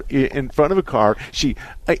a car.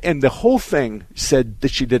 And the whole thing said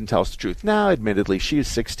that she didn't tell us the truth. Now, admittedly, she is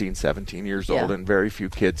 16, 17 years old, and very few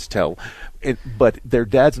kids tell. But their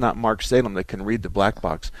dad's not Mark Salem that can read the black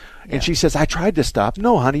box. And she says, I tried to stop.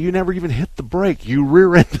 No, honey, you never even hit the brake. You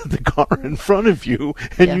rear-ended the car in front of you,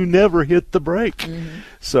 and you never hit the brake. Mm-hmm.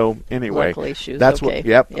 So, anyway. Luckily, she was that's okay. What.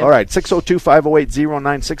 Yep. All right.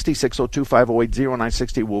 602-508-0960.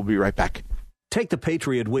 602-508-0960. We'll be right back. Take the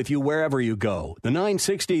Patriot with you wherever you go. The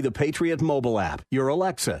 960 The Patriot mobile app, your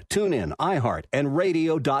Alexa, TuneIn, iHeart, and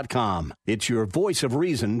radio.com. It's your voice of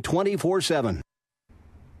reason 24/7.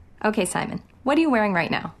 Okay, Simon, what are you wearing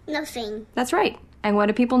right now? Nothing. That's right. And what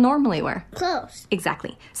do people normally wear? Clothes.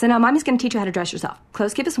 Exactly. So now Mommy's going to teach you how to dress yourself.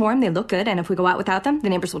 Clothes keep us warm, they look good, and if we go out without them, the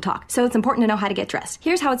neighbors will talk. So it's important to know how to get dressed.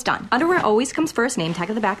 Here's how it's done. Underwear always comes first, name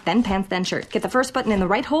tag at the back, then pants, then shirt. Get the first button in the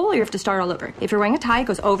right hole, or you have to start all over. If you're wearing a tie, it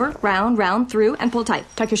goes over, round, through, and pull tight.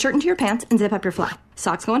 Tuck your shirt into your pants and zip up your fly.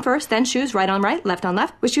 Socks going first, then shoes right on right, left on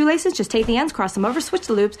left. With shoelaces, just take the ends, cross them over, switch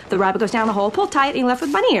the loops. The rabbit goes down the hole, pull tight, and you're left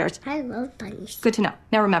with bunny ears. I love bunnies. Good to know.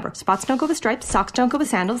 Now remember, spots don't go with stripes, socks don't go with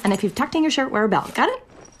sandals, and if you've tucked in your shirt, wear a belt. Got it?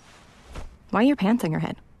 Why are your pants on your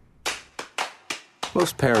head?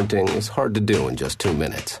 Most parenting is hard to do in just 2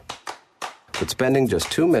 minutes. But spending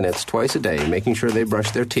just 2 minutes twice a day making sure they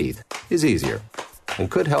brush their teeth is easier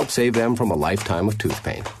and could help save them from a lifetime of tooth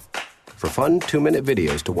pain. For fun 2-minute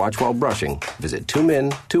videos to watch while brushing, visit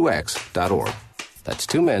 2min2x.org. That's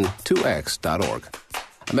 2min2x.org.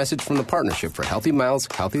 A message from the Partnership for Healthy Mouths,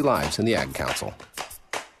 Healthy Lives and the Ag Council.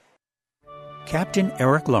 Captain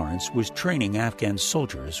Eric Lawrence was training Afghan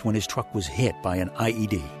soldiers when his truck was hit by an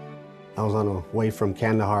IED. I was on the way from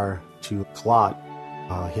Kandahar to Kalat,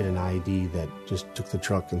 hit an IED that just took the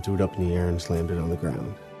truck and threw it up in the air and slammed it on the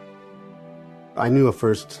ground. I knew at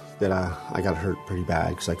first that I got hurt pretty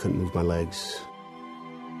bad because I couldn't move my legs.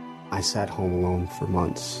 I sat home alone for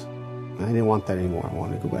months. I didn't want that anymore. I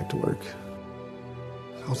wanted to go back to work.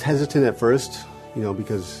 I was hesitant at first,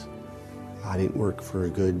 because I didn't work for a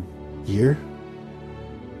good year.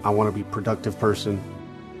 I want to be a productive person.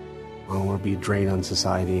 I don't want to be a drain on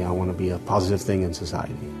society. I want to be a positive thing in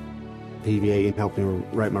society. PVA helped me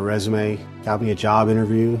write my resume, got me a job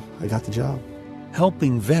interview. I got the job.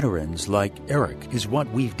 Helping veterans like Eric is what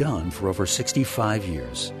we've done for over 65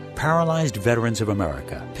 years. Paralyzed Veterans of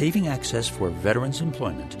America, paving access for veterans'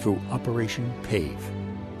 employment through Operation PAVE.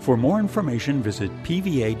 For more information, visit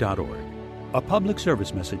pva.org. A public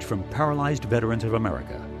service message from Paralyzed Veterans of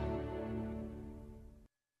America.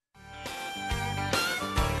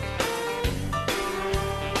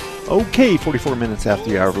 Okay, 44 minutes after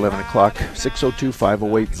the hour of 11 o'clock,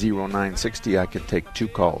 602-508-0960. I can take two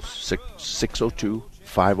calls,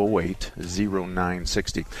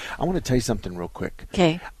 602-508-0960. I want to tell you something real quick.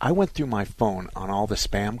 Okay. I went through my phone on all the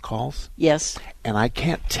spam calls. Yes. And I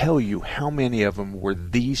can't tell you how many of them were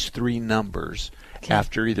these three numbers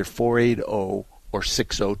after either 480 or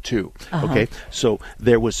 602. Okay? So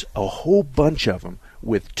there was a whole bunch of them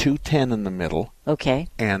with 210 in the middle. Okay.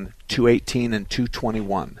 And 218 and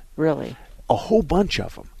 221. Really? A whole bunch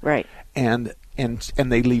of them. Right. And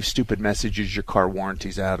they leave stupid messages, your car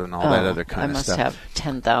warranty's out and all that other kind of stuff. I must have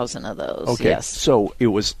 10,000 of those. Okay. Yes. So it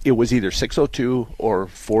was either 602 or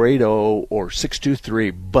 480 or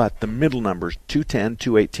 623, but the middle numbers 210,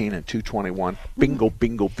 218 and 221. Bingo,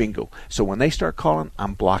 bingo, bingo. So when they start calling,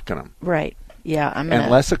 I'm blocking them. Right. Yeah,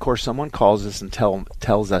 unless, of course, someone calls us and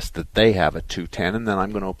tells us that they have a 210, and then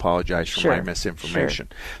I'm going to apologize for my misinformation.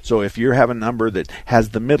 Sure. So if you have a number that has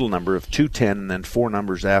the middle number of 210 and then four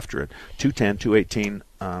numbers after it, 210, 218,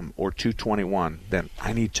 or 221, then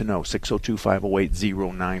I need to know,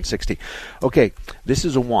 602-508-0960. Okay, this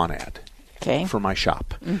is a want ad for my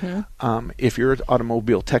shop. Mm-hmm. If you're an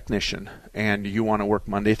automobile technician and you want to work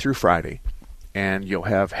Monday through Friday, and you'll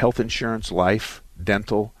have health insurance, life,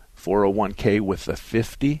 dental, 401k with a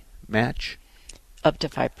 50 match. Up to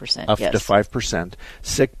 5%. Up to 5%.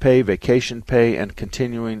 Sick pay, vacation pay, and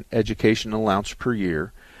continuing education allowance per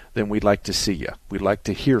year, then we'd like to see you. We'd like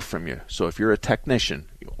to hear from you. So if you're a technician,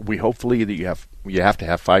 we hopefully that you have to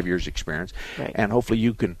have 5 years experience, and hopefully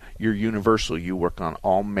you're universal. You work on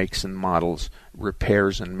all makes and models,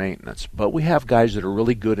 repairs and maintenance. But we have guys that are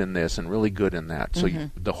really good in this and really good in that. So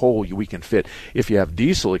the whole we can fit. If you have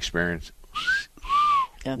diesel experience,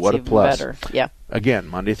 that's what a plus. Better. Yeah. Again,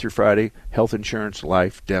 Monday through Friday, health insurance,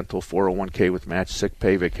 life, dental, 401k with match, sick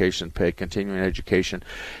pay, vacation pay, continuing education.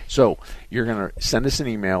 So you're going to send us an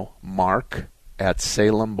email,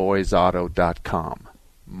 mark@salemboysauto.com.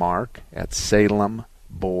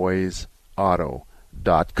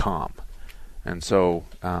 mark@salemboysauto.com. And so,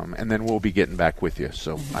 and then we'll be getting back with you.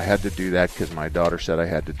 So I had to do that because my daughter said I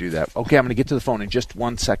had to do that. Okay, I'm going to get to the phone in just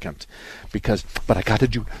 1 second, but I got to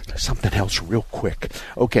do something else real quick.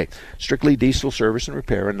 Okay, Strictly Diesel Service and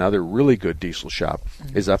Repair, another really good diesel shop,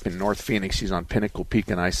 is up in North Phoenix. He's on Pinnacle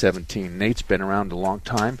Peak and I-17. Nate's been around a long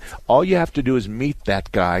time. All you have to do is meet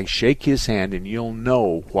that guy, shake his hand, and you'll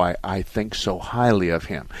know why I think so highly of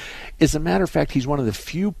him. As a matter of fact, he's one of the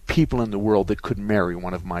few people in the world that could marry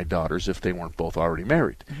one of my daughters if they weren't both already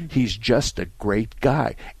married. He's just a great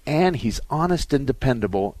guy. And he's honest and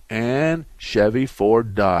dependable. And Chevy,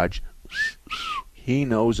 Ford, Dodge, he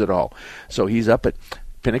knows it all. So he's up at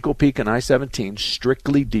Pinnacle Peak and I-17,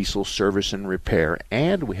 Strictly Diesel Service and Repair.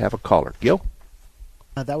 And we have a caller. Gil?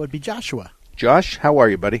 That would be Joshua. Josh, how are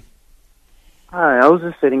you, buddy? Hi, I was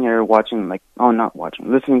just sitting here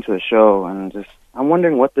listening to the show, and I'm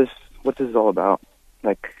wondering what this is all about.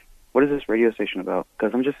 Like, what is this radio station about?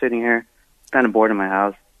 Because I'm just sitting here, kind of bored in my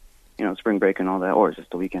house, spring break and all that, or is it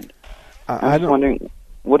the weekend? I'm just wondering,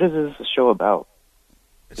 what is this show about?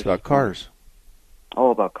 It's about cars.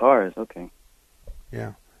 Oh, about cars. Okay.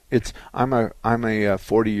 Yeah. I'm a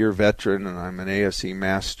 40-year veteran, and I'm an ASE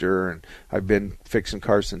master, and I've been fixing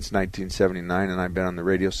cars since 1979, and I've been on the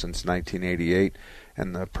radio since 1988.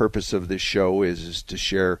 And the purpose of this show is to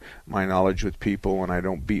share my knowledge with people, and I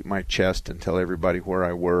don't beat my chest and tell everybody where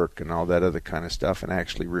I work and all that other kind of stuff, and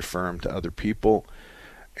actually refer them to other people.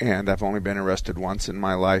 And I've only been arrested once in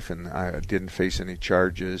my life, and I didn't face any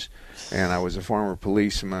charges. And I was a former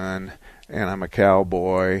policeman, and I'm a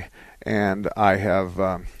cowboy, and I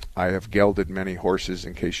have gelded many horses,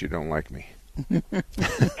 in case you don't like me. I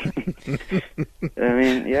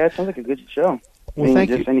mean, yeah, it sounds like a good show. Well, thank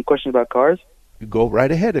you. Any questions about cars? Go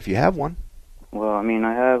right ahead if you have one. Well, I mean,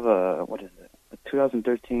 I have a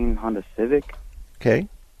 2013 Honda Civic. Okay.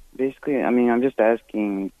 Basically, I mean, I'm just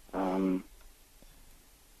asking.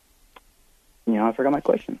 I forgot my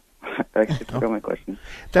question. I actually forgot my question.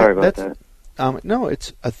 Sorry about that. No,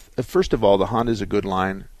 it's first of all, the Honda is a good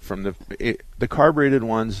line. From the carbureted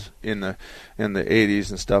ones in the 80s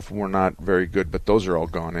and stuff were not very good, but those are all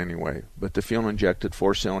gone anyway. But the fuel injected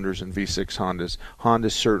 4 cylinders and V6 Honda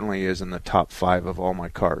certainly is in the top 5 of all my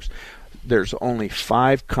cars. There's only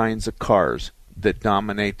 5 kinds of cars that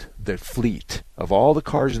dominate the fleet. Of all the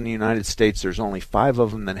cars in the United States, there's only 5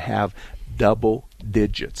 of them that have double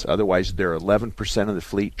digits. Otherwise, they're 11% of the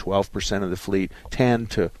fleet, 12% of the fleet, 10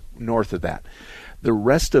 to north of that. The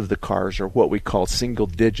rest of the cars are what we call single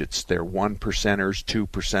digits. They're 1%ers,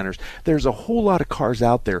 2%ers. There's a whole lot of cars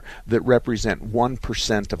out there that represent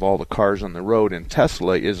 1% of all the cars on the road, and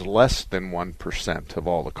Tesla is less than 1% of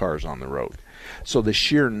all the cars on the road. So the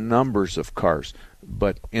sheer numbers of cars,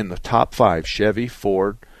 but in the top 5, Chevy,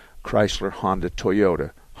 Ford, Chrysler, Honda,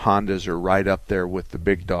 Toyota. Hondas are right up there with the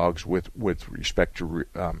big dogs with respect to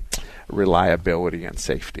reliability and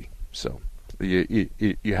safety. So you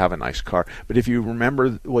have a nice car. But if you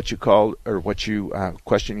remember what you called, or what you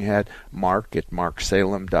question you had,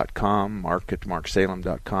 mark@marksalem.com,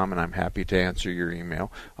 mark@marksalem.com, and I'm happy to answer your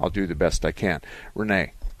email. I'll do the best I can.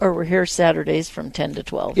 Renee. Or we're here Saturdays from 10 to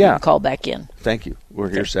 12. Yeah. You can call back in. Thank you. We're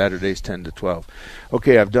here Saturdays 10 to 12.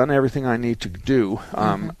 Okay, I've done everything I need to do.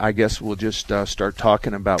 I guess we'll just start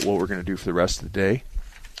talking about what we're going to do for the rest of the day.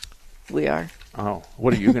 We are. Oh,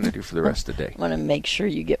 what are you going to do for the rest of the day? I want to make sure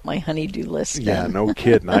you get my honeydew list done. Yeah, no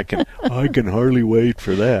kidding. I can hardly wait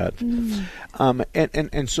for that.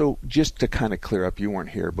 And so just to kind of clear up, you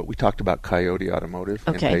weren't here, but we talked about Coyote Automotive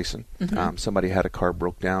in Payson. Somebody had a car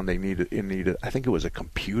broke down. They needed, I think it was a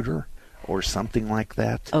computer or something like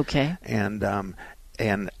that. Okay. And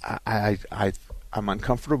I'm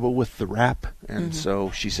uncomfortable with the wrap, and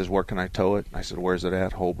so she says, "Where can I tow it?" And I said, "Where's it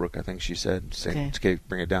at?" Holbrook, I think she said. Okay,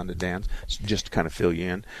 bring it down to Dan's, just to kind of fill you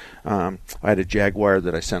in. I had a Jaguar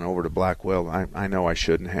that I sent over to Blackwell. I know I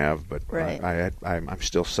shouldn't have, but I'm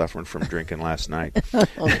still suffering from drinking last night.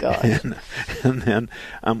 Oh, God. and then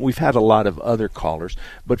we've had a lot of other callers.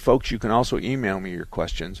 But, folks, you can also email me your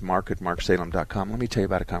questions, mark@marksalem.com. Let me tell you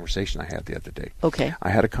about a conversation I had the other day. Okay. I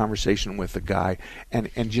had a conversation with a guy, and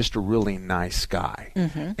just a really nice guy.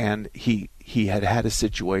 And he had a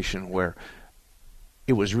situation where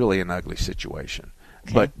it was really an ugly situation.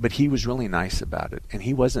 Okay. But he was really nice about it, and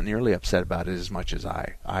he wasn't nearly upset about it as much as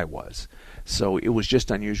I was. So it was just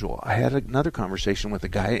unusual. I had another conversation with a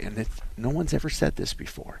guy, and no one's ever said this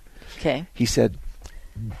before. Okay. He said,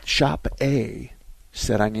 Shop A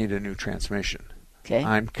said I need a new transmission. Okay.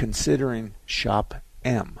 I'm considering Shop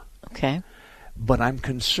M. Okay. But I'm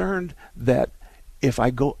concerned that if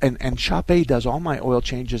I go, and Shop A does all my oil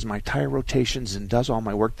changes, my tire rotations, and does all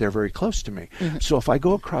my work, they're very close to me. So if I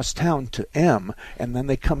go across town to M, and then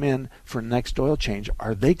they come in for next oil change,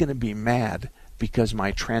 are they going to be mad because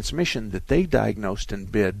my transmission that they diagnosed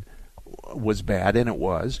and bid was bad, and it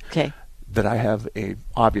was, that I have a,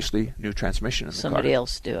 obviously, new transmission in the car? Somebody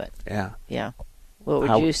else do it. Yeah. Yeah. What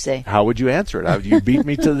would you say? How would you answer it? You beat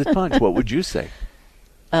me to the punch. What would you say?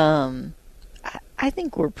 I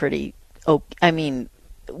think we're pretty... I mean,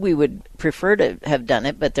 we would prefer to have done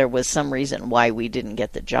it, but there was some reason why we didn't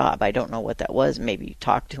get the job. I don't know what that was. Maybe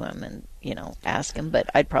talk to him and, ask him, but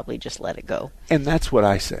I'd probably just let it go. And that's what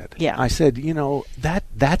I said. Yeah. I said,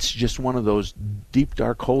 that's just one of those deep,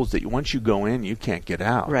 dark holes that once you go in, you can't get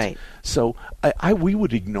out. Right. So we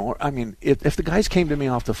would ignore. I mean, if the guys came to me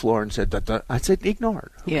off the floor and said that, I'd say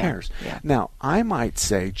ignore it. Who cares? Yeah. Now, I might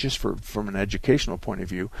say, just from an educational point of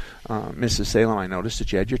view, Mrs. Salem, I noticed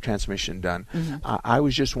that you had your transmission done. I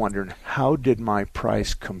was just wondering, how did my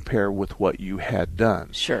price compare with what you had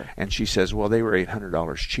done? Sure. And she says, well, they were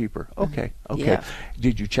 $800 cheaper. Okay. Yeah.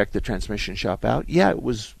 Did you check the transmission shop out? Yeah, it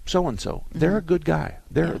was so-and-so. They're a good guy.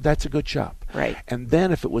 That's a good shop. Right. And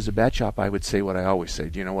then if it was a bad shop, I would say what I always say.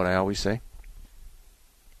 Do you know what I always say?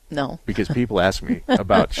 No. Because people ask me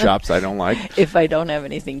about shops I don't like. If I don't have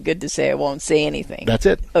anything good to say, I won't say anything. That's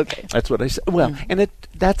it. Okay. That's what I said. Well, and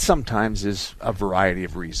that sometimes is a variety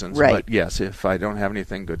of reasons. Right. But yes, if I don't have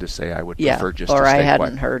anything good to say, I would Yeah. prefer just or to stay I hadn't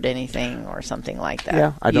quiet. heard anything or something like that.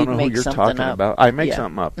 Yeah, I don't You'd know who make you're something talking up. about. I make Yeah.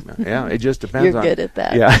 something up. Yeah, it just depends You're on... good at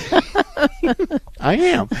that. Yeah. I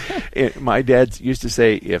am. My dad used to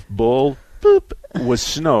say, if bull boop was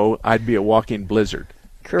snow, I'd be a walking blizzard.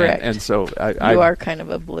 Correct. And so you are kind of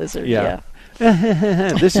a blizzard, yeah.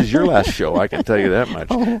 This is your last show, I can tell you that much.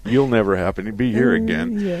 Oh. You'll never happen to be here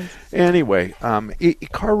again. Yes. Anyway,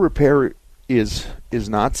 car repair is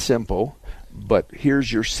not simple, but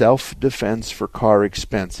here's your self-defense for car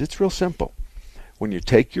expense. It's real simple. When you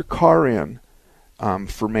take your car in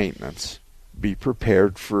for maintenance, be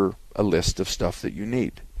prepared for a list of stuff that you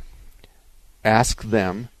need. Ask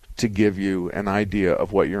them to give you an idea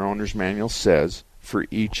of what your owner's manual says for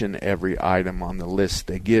each and every item on the list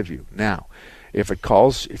they give you. Now, if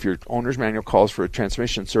your owner's manual calls for a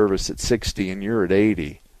transmission service at 60 and you're at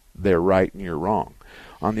 80, they're right and you're wrong.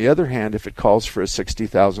 On the other hand, if it calls for a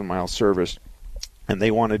 60,000 mile service and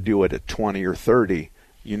they want to do it at 20 or 30,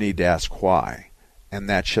 you need to ask why. And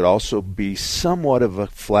that should also be somewhat of a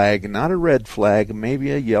flag, not a red flag,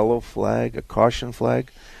 maybe a yellow flag, a caution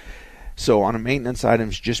flag. So on a maintenance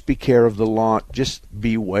items, just beware of the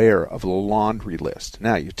laundry list.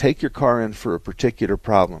 Now, you take your car in for a particular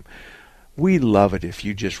problem. We love it if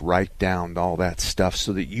you just write down all that stuff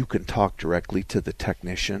so that you can talk directly to the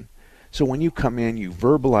technician. So when you come in, you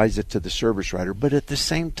verbalize it to the service writer, but at the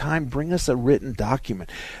same time, bring us a written document.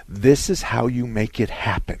 This is how you make it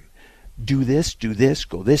happen. Do this,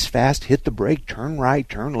 go this fast, hit the brake, turn right,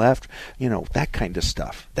 turn left, that kind of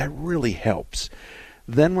stuff. That really helps.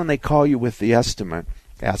 Then when they call you with the estimate,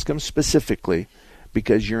 ask them specifically,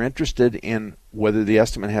 because you're interested in whether the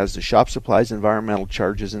estimate has the shop supplies, environmental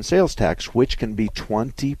charges, and sales tax, which can be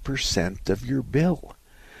 20% of your bill.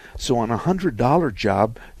 So on a $100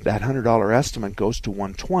 job, that $100 estimate goes to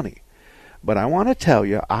 $120. But I want to tell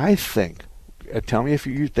you, I think, tell me if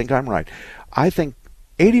you think I'm right, I think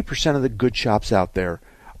 80% of the good shops out there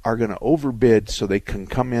are going to overbid so they can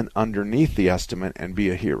come in underneath the estimate and be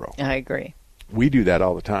a hero. I agree. We do that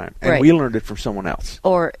all the time, and Right. we learned it from someone else.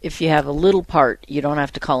 Or if you have a little part, you don't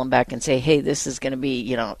have to call them back and say, hey, this is going to be,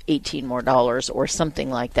 $18 more or something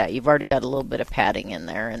like that. You've already got a little bit of padding in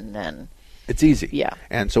there, and then... It's easy. Yeah.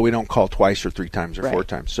 And so we don't call twice or three times or four Right.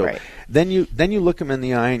 times. So Right. then you look them in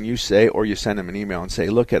the eye and you say, or you send them an email and say,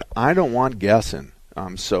 look, I don't want guessing.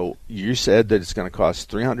 So you said that it's going to cost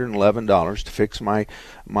 $311 to fix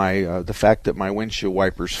the fact that my windshield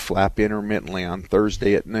wipers flap intermittently on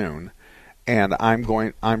Thursday at noon. And I'm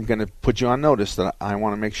going to put you on notice that I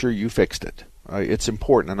want to make sure you fixed it. It's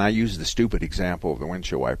important, and I use the stupid example of the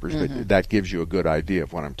windshield wipers, but that gives you a good idea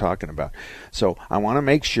of what I'm talking about. So I want to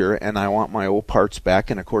make sure, and I want my old parts back,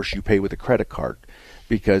 and of course you pay with a credit card.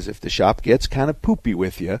 Because if the shop gets kind of poopy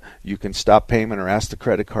with you, you can stop payment or ask the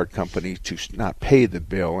credit card company to not pay the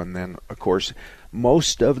bill. And then, of course,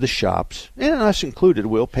 most of the shops, and us included,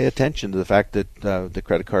 will pay attention to the fact that the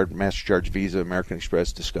credit card, MasterCharge, Visa, American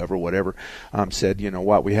Express, Discover, whatever, said, you know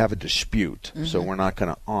what, we have a dispute, so we're not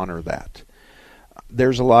going to honor that.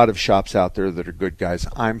 There's a lot of shops out there that are good guys.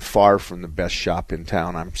 I'm far from the best shop in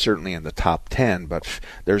town. I'm certainly in the top 10, but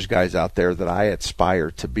there's guys out there that I aspire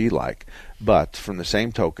to be like. But from the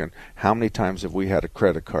same token, how many times have we had a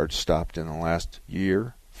credit card stopped in the last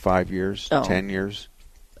year, 5 years, 10 years?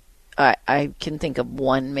 I can think of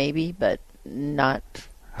one maybe, but not...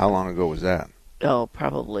 How long ago was that? Oh,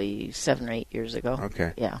 probably 7 or 8 years ago.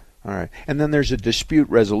 Okay. Yeah. All right. And then there's a dispute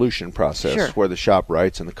resolution process Sure. where the shop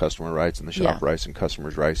writes and the customer writes and the shop writes and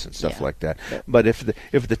customers writes and stuff like that. But if the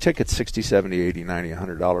ticket's $60, $70, $80, $90,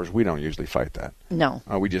 $100, we don't usually fight that. No.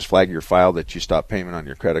 We just flag your file that you stop payment on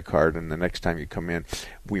your credit card, and the next time you come in,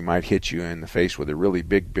 we might hit you in the face with a really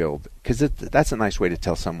big bill, because that's a nice way to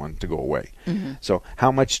tell someone to go away. So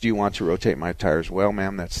how much do you want to rotate my tires? Well,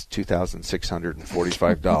 ma'am, that's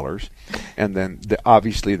 $2,645. And then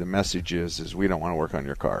obviously the message is we don't want to work on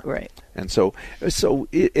your car. Right. And so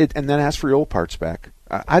it and then ask for your old parts back.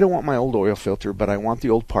 I don't want my old oil filter, but I want the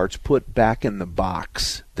old parts put back in the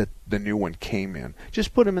box that the new one came in.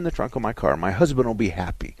 Just put them in the trunk of my car. My husband will be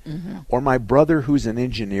happy. Or my brother, who's an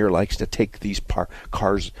engineer, likes to take these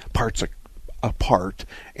parts apart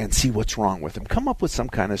and see what's wrong with them. Come up with some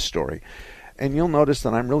kind of story. And you'll notice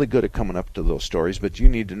that I'm really good at coming up to those stories, but you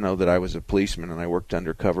need to know that I was a policeman and I worked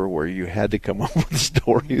undercover where you had to come up with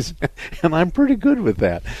stories, and I'm pretty good with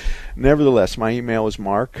that. Nevertheless, my email is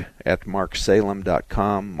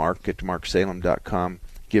mark@marksalem.com, mark@marksalem.com.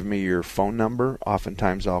 give me your phone number.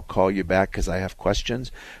 Oftentimes I'll call you back because I have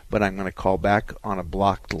questions, but I'm going to call back on a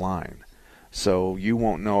blocked line. So you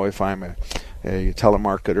won't know if I'm a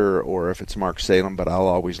telemarketer or if it's Mark Salem, but I'll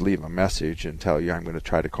always leave a message and tell you I'm going to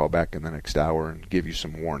try to call back in the next hour and give you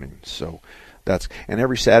some warnings. So and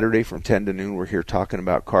every Saturday from 10 to noon we're here talking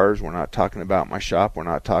about cars. We're not talking about my shop. We're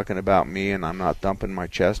not talking about me, and I'm not thumping my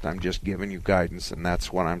chest. I'm just giving you guidance, and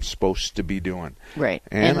that's what I'm supposed to be doing. Right.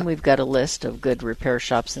 And we've got a list of good repair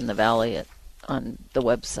shops in the valley on the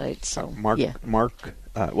website. So the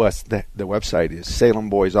website is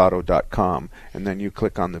salemboysauto.com, and then you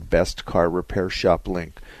click on the best car repair shop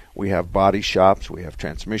link. We have body shops, we have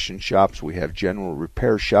transmission shops, we have general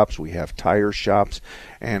repair shops, we have tire shops,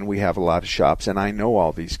 and we have a lot of shops. And I know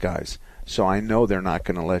all these guys, so I know they're not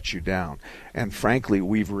going to let you down. And frankly,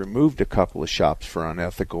 we've removed a couple of shops for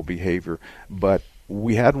unethical behavior, but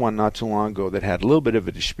we had one not too long ago that had a little bit of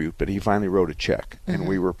a dispute, but he finally wrote a check, and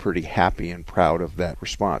we were pretty happy and proud of that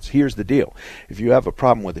response. Here's the deal. If you have a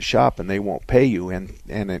problem with a shop and they won't pay you, and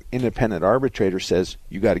an independent arbitrator says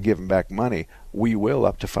you got to give them back money, we will,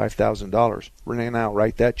 up to $5,000. Renee and I'll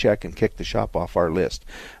write that check and kick the shop off our list.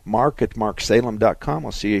 Mark at marksalem.com.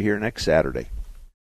 I'll see you here next Saturday.